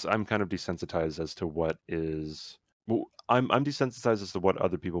I guess I'm kind of desensitized as to what is well, I'm desensitized as to what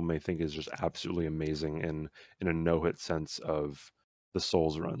other people may think is just absolutely amazing in a no hit sense of the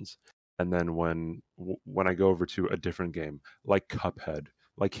Souls runs. And then when I go over to a different game like Cuphead,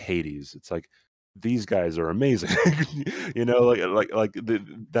 like Hades, it's like these guys are amazing.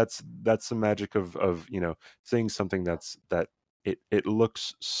 That's the magic of seeing something that it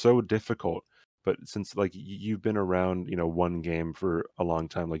looks so difficult, but since like you've been around one game for a long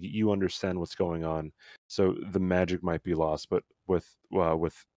time, like you understand what's going on, so the magic might be lost. But with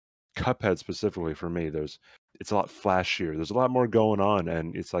Cuphead specifically, for me, it's a lot flashier, there's a lot more going on,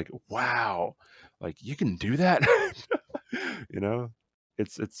 and it's like, wow, like you can do that. you know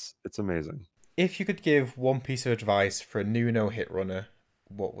it's amazing. If you could give one piece of advice for a new no hit runner,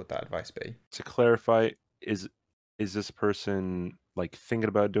 what would that advice be? To clarify, is is this person like thinking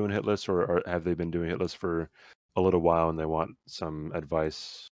about doing hitless, or have they been doing hitless for a little while and they want some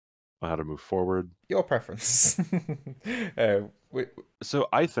advice on how to move forward? Your preference. uh, wi- So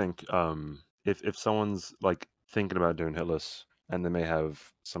I think if someone's like thinking about doing hitless and they may have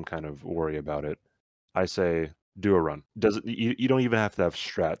some kind of worry about it, I say do a run. Doesn't you don't even have to have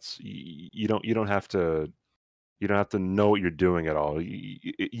strats. You don't have to know what you're doing at all.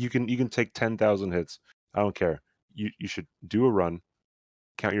 You can take 10,000 hits. I don't care. You should do a run,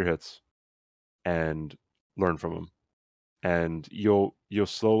 count your hits, and learn from them. And you'll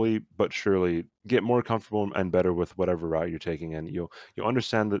slowly but surely get more comfortable and better with whatever route you're taking, and you'll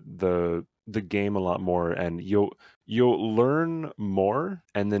understand the game a lot more, and you'll learn more,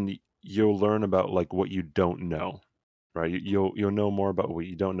 and then you'll learn about like what you don't know, right? You'll know more about what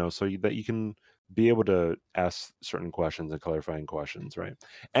you don't know, so that you can be able to ask certain questions and clarifying questions, right?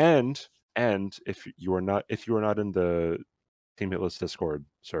 And and if you are not in the Team Hitless Discord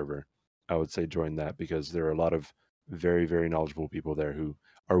server, I would say join that, because there are a lot of very, very knowledgeable people there who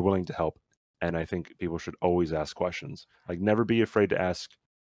are willing to help. And I think people should always ask questions. Like, never be afraid to ask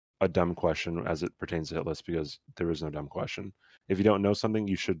a dumb question as it pertains to Hitless, because there is no dumb question. If you don't know something,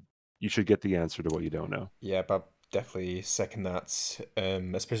 you should get the answer to what you don't know. yeah, but definitely second that.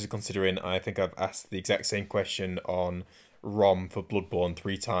 Especially considering I think I've asked the exact same question on ROM for Bloodborne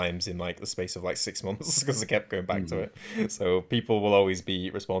 3 times in like the space of like 6 months because I kept going back to Hmm. it. So people will always be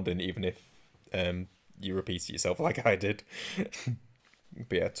responding even if you repeat it yourself like I did.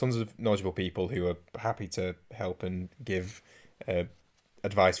 But yeah, tons of knowledgeable people who are happy to help and give uh,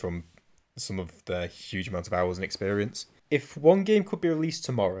 advice from some of their huge amount of hours and experience. If one game could be released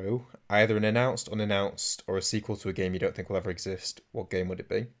tomorrow, either an announced, unannounced, or a sequel to a game you don't think will ever exist, what game would it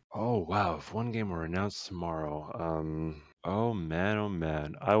be? Oh wow! If one game were announced tomorrow, oh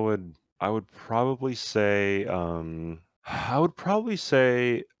man, I would probably say, I would probably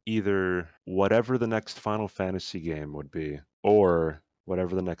say either whatever the next Final Fantasy game would be, or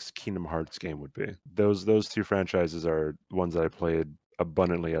whatever the next Kingdom Hearts game would be. Those two franchises are ones that I played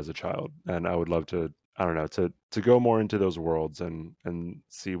abundantly as a child, and I would love to, I don't know, to go more into those worlds and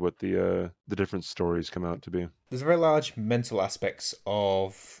see what the different stories come out to be. There's very large mental aspects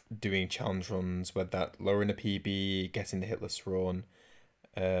of doing challenge runs, whether that lowering a PB, getting the hitless run,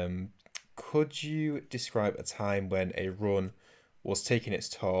 um, could you describe a time when a run was taking its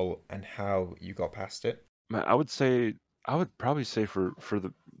toll and how you got past it? I would say I would probably say for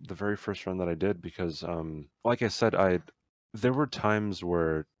the very first run that I did because like I said there were times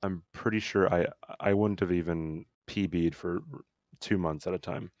where I'm pretty sure I wouldn't have even PB'd for 2 months at a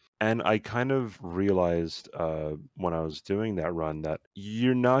time. And I kind of realized when I was doing that run that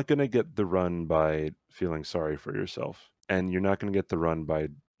you're not going to get the run by feeling sorry for yourself. And you're not going to get the run by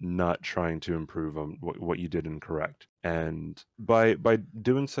not trying to improve on what you did incorrect. And by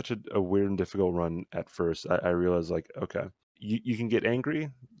doing such a weird and difficult run at first, I realized like, okay, you can get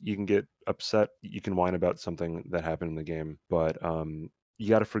angry, you can get upset, you can whine about something that happened in the game, but you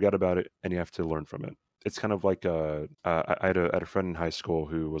got to forget about it and you have to learn from it. It's kind of like I had a friend in high school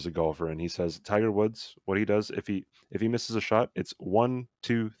who was a golfer, and he says Tiger Woods, what he does if he misses a shot, it's 1,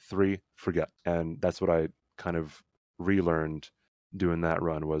 2, 3, forget. And that's what I kind of relearned doing that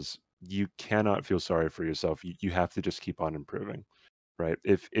run was you cannot feel sorry for yourself. You have to just keep on improving, right?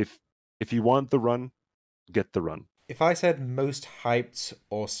 If you want the run, get the run. If I said most hyped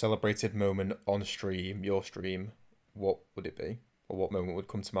or celebrated moment on stream, your stream, what would it be? Or what moment would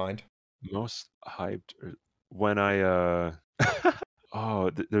come to mind? Most hyped when I oh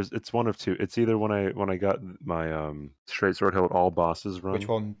there's it's one of two. It's either when I got my Straight Sword Hilt all bosses Which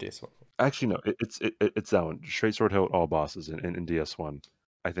run. one? This one. Actually no, it's that one. Straight Sword Hilt all bosses in DS1.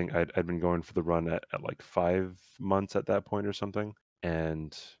 I think I'd been going for the run at like 5 months at that point or something,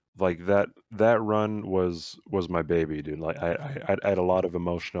 and like that run was my baby, dude. Like I had a lot of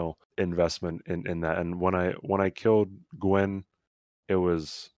emotional investment in that, and when I killed Gwen, it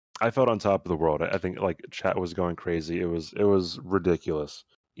was I felt on top of the world. I think like chat was going crazy. It was ridiculous.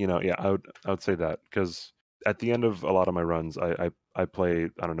 Yeah, I would say that because at the end of a lot of my runs, I play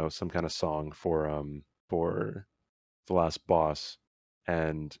I don't know some kind of song for the last boss,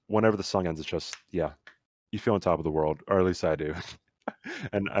 and whenever the song ends, it's just yeah, you feel on top of the world, or at least I do,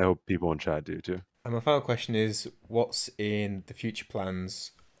 and I hope people in chat do too. And my final question is, what's in the future plans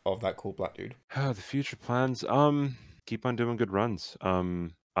of that cool black dude? The future plans, keep on doing good runs.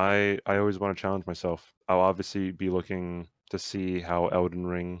 I always want to challenge myself. I'll obviously be looking to see how Elden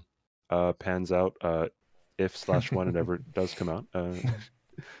Ring pans out, if slash when it ever does come out.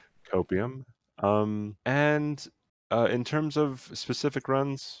 Copium. And in terms of specific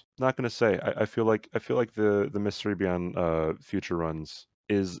runs, not gonna say. I feel like the mystery beyond future runs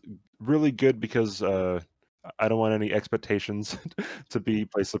is really good because I don't want any expectations to be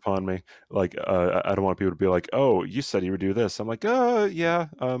placed upon me. Like I don't want people to be like, "Oh, you said you would do this." I'm like, yeah,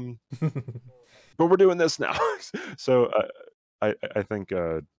 but we're doing this now." So I think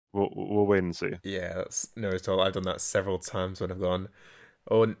we'll wait and see. Yeah, that's no, it's all. I've done that several times when I've gone,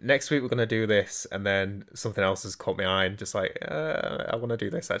 oh, next week we're gonna do this, and then something else has caught my eye, and just like, I want to do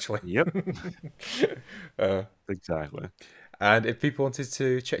this actually. Yep, uh, exactly. and if people wanted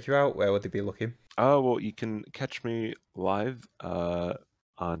to check you out, where would they be looking? Oh, well, you can catch me live on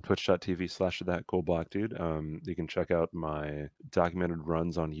twitch.tv/thatcoolblackdude. You can check out my documented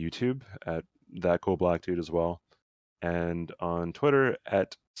runs on YouTube at thatcoolblackdude as well, and on Twitter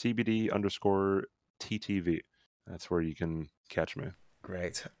at CBD_TTV. That's where you can catch me.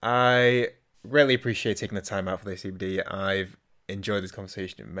 Great. I really appreciate taking the time out for this, CBD. I've enjoyed this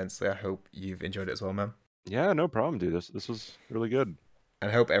conversation immensely. I hope you've enjoyed it as well, man. Yeah, no problem, dude. This was really good.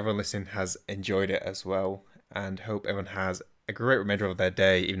 And I hope everyone listening has enjoyed it as well. And hope everyone has a great remainder of their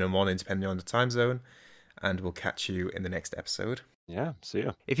day, even in the morning, depending on the time zone. And we'll catch you in the next episode. Yeah, see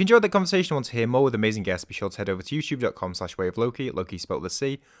ya. If you enjoyed the conversation and want to hear more with amazing guests, be sure to head over to youtube.com/waveloki, Loki spelled with a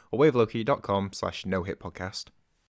C, or waveloki.com/nohitpodcast.